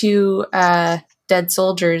talk to dead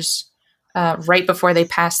soldiers right before they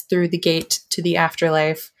pass through the gate to the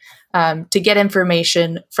afterlife, to get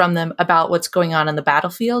information from them about what's going on in the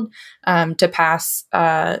battlefield, to pass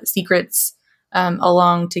secrets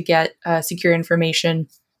along, to get secure information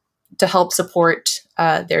to help support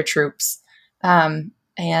their troops. And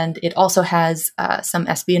it also has some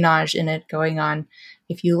espionage in it going on.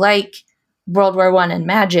 If you like World War I and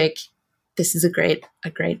magic, this is a great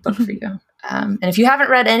book for you. And if you haven't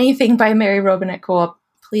read anything by Mary Robinette Kowal,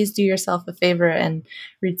 please do yourself a favor and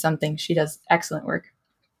read something. She does excellent work.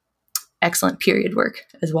 Excellent period work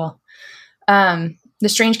as well. The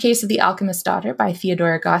Strange Case of the Alchemist's Daughter by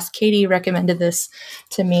Theodora Goss. Katie recommended this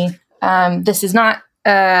to me. This is not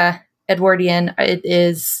Edwardian. It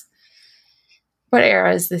is... What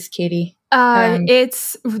era is this, Katie?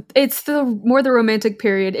 It's the more the romantic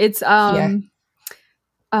period. It's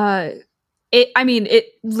It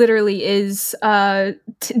literally is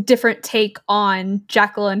different take on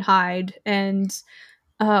Jekyll and Hyde, and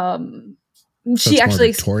So she it's actually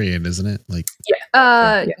more Victorian, isn't it? Like,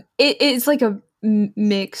 it's like a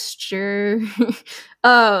mixture,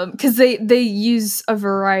 because they use a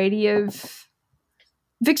variety of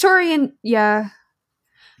Victorian, I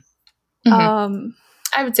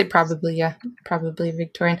would say probably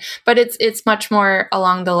Victorian, but it's much more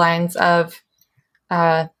along the lines of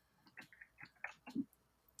where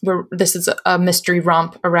this is a mystery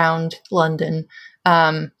romp around London.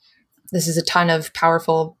 This is a ton of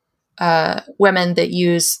powerful women that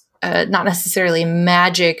use not necessarily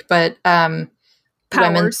magic, but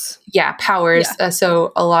powers. Powers. Yeah.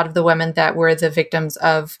 So a lot of the women that were the victims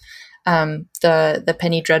of the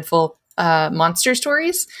Penny Dreadful monster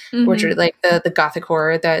stories, which are like the gothic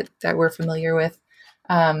horror that we're familiar with,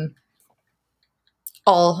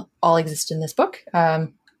 all exist in this book.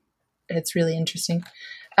 It's really interesting.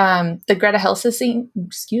 The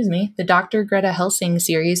Dr. Greta Helsing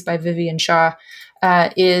series by Vivian Shaw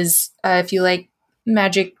is, if you like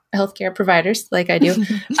magic healthcare providers like I do,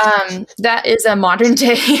 that is a modern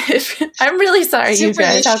day. I'm really sorry, you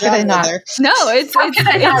guys. How could I not? No, it's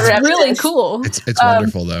really cool. It's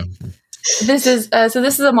wonderful though. This is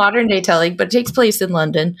a modern day telling, but it takes place in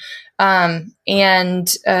London. And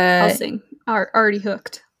Helsing are already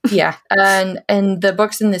hooked. Yeah, and the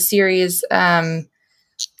books in the series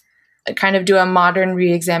kind of do a modern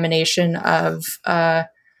re-examination of a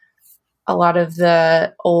lot of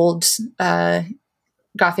the old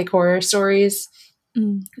gothic horror stories.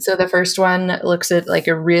 So the first one looks at like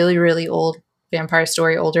a really, really old vampire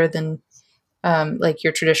story, older than like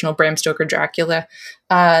your traditional Bram Stoker Dracula.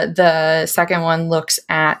 The second one looks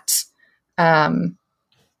at Phantom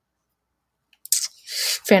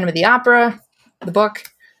of the Opera, the book.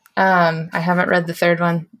 I haven't read the third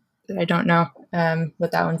one. I don't know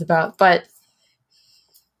what that one's about. But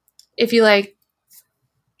if you like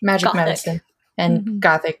magic Gothic. medicine and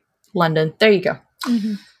Gothic London, there you go.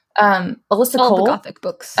 Alyssa All Cole the Gothic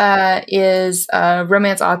books. is a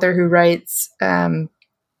romance author who writes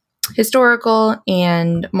historical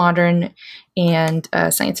and modern and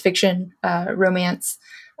science fiction romance.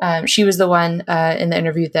 She was the one in the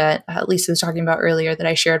interview that Lisa was talking about earlier that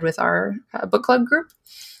I shared with our book club group.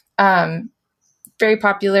 Very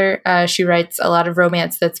popular. She writes a lot of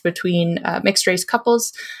romance that's between mixed race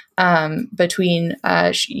couples. Even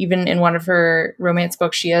in one of her romance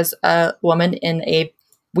books, she has a woman in a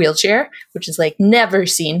wheelchair, which is like never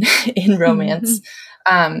seen in romance.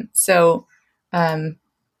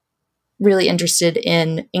 Really interested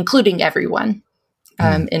in including everyone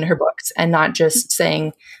in her books and not just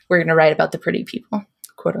saying we're going to write about the pretty people,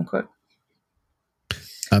 quote unquote.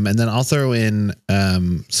 And then I'll throw in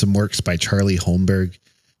some works by Charlie Holmberg.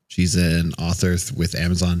 She's an author with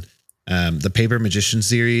Amazon. The Paper Magician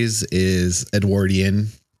series is Edwardian,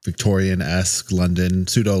 Victorian-esque London,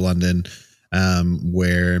 pseudo-London,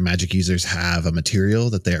 where magic users have a material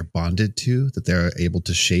that they are bonded to, that they're able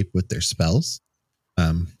to shape with their spells.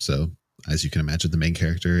 So as you can imagine, the main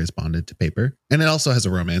character is bonded to paper. And it also has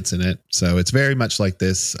a romance in it. So it's very much like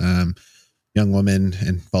this young woman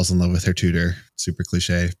and falls in love with her tutor. Super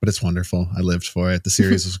cliche, but it's wonderful. I lived for it. The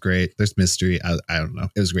series was great. There's mystery. I don't know.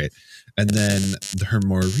 It was great. And then her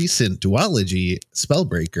more recent duology,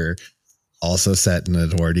 Spellbreaker, also set in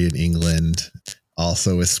Edwardian England,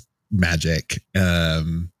 also is magic,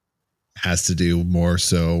 has to do more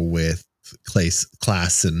so with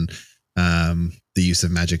class and the use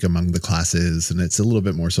of magic among the classes. And it's a little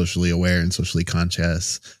bit more socially aware and socially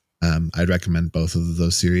conscious. I'd recommend both of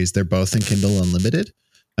those series. They're both in Kindle Unlimited.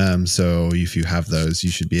 So if you have those, you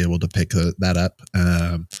should be able to pick that up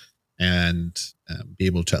and be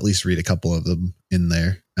able to at least read a couple of them in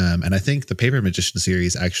there. And I think the Paper Magician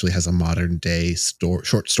series actually has a modern day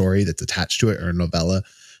short story that's attached to it, or a novella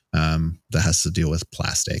that has to deal with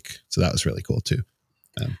plastic. So that was really cool too.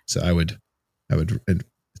 So I would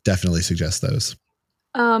definitely suggest those.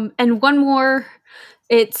 And one more,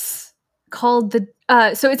 it's called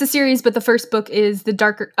so it's a series, but the first book is The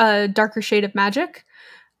Darker Shade of Magic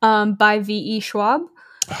by V.E. Schwab.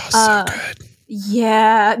 Oh, so good.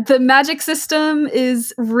 Yeah, the magic system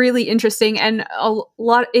is really interesting, and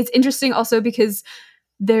it's interesting also because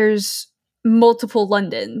there's multiple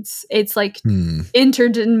Londons. It's like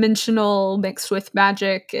interdimensional mixed with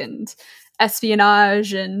magic and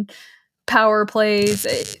espionage and power plays.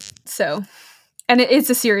 And it's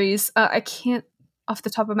a series. I can't off the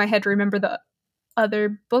top of my head remember the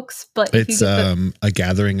other books, but it's A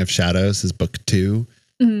Gathering of Shadows is book 2.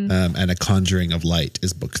 And A Conjuring of Light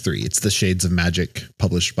is book 3. It's The Shades of Magic,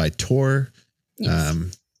 published by Tor.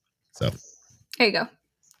 Yes. So there you go.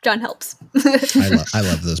 John helps. I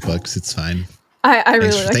love those books. It's fine. I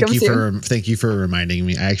really like them too. Thank you for reminding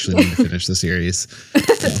me. I actually need to finish the series.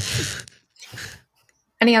 So.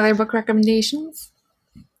 Any other book recommendations?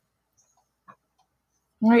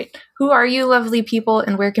 All right. Who are you, lovely people,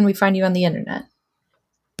 and where can we find you on the internet?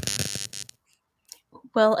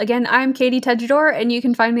 Well, again, I'm Katie Tejador, and you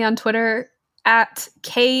can find me on Twitter at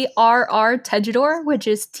KRR which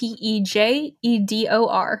is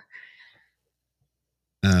TEJEDOR.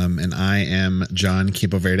 And I am John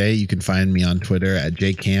Campoverde. You can find me on Twitter at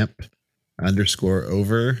jcamp_over,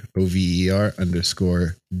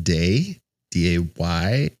 OVER_day,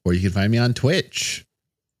 DAY, or you can find me on Twitch.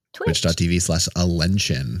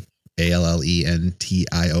 Twitch.tv/Allention,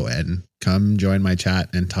 ALLENTION. Come join my chat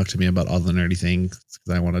and talk to me about all the nerdy things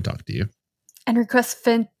because I want to talk to you. And request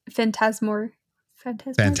Phantasmagoria.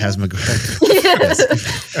 Yes.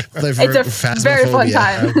 It's a very fun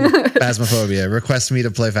time. Phasmophobia. Request me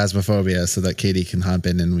to play Phasmophobia so that Katie can hop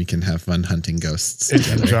in and we can have fun hunting ghosts.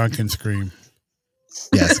 And John can scream.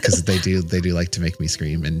 Yes, because they do like to make me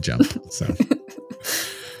scream and jump. So,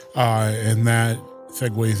 and that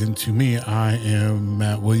segues into me. I am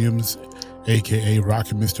Matt Williams, aka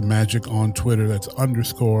Rockin' Mr. Magic on Twitter. That's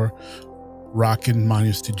 _ Rockin'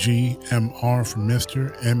 minus the G, MR for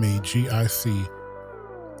Mr. MAGIC.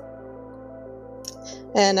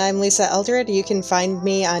 And I'm Lisa Eldred. You can find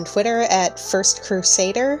me on Twitter at First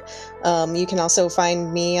Crusader. You can also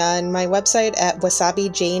find me on my website at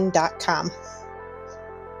wasabijane.com.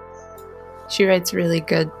 She writes really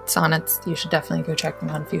good sonnets. You should definitely go check them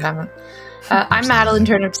out if you haven't. I'm Madeline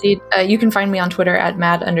Turnipseed. You can find me on Twitter at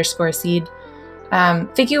mad_seed.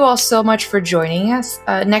 Thank you all so much for joining us.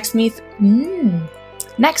 Next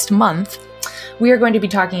month, we are going to be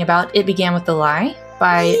talking about It Began with a Lie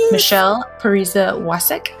by Michelle Parisa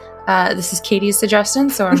Wasik. This is Katie's suggestion,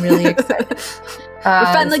 so I'm really excited.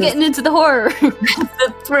 We're finally getting into the horror.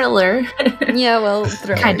 The thriller. Yeah, well,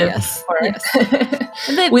 thriller, kind of. Yes. Horror.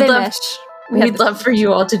 Yes. We'd love for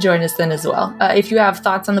you all to join us then as well. If you have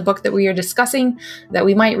thoughts on the book that we are discussing that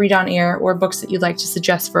we might read on air, or books that you'd like to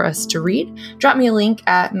suggest for us to read, drop me a link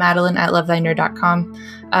at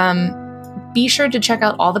madeline@lovethynerd.com. Be sure to check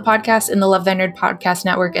out all the podcasts in the Love Thy Nerd podcast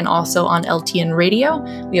network and also on LTN Radio.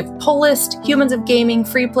 We have Pull List, Humans of Gaming,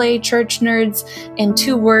 Free Play, Church Nerds, and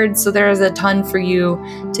 2 Words. So there is a ton for you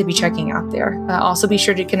to be checking out there. Also be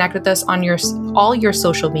sure to connect with us on all your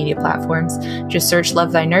social media platforms. Just search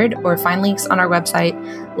Love Thy Nerd or find links on our website,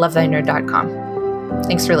 lovethynerd.com.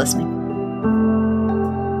 Thanks for listening.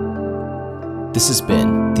 This has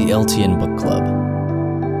been the LTN Book Club.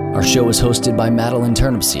 Our show is hosted by Madeline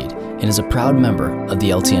Turnipseed and is a proud member of the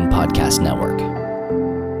LTN Podcast Network.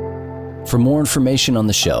 For more information on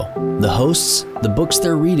the show, the hosts, the books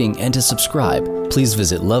they're reading, and to subscribe, please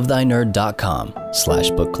visit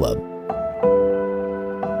lovethynerd.com/bookclub.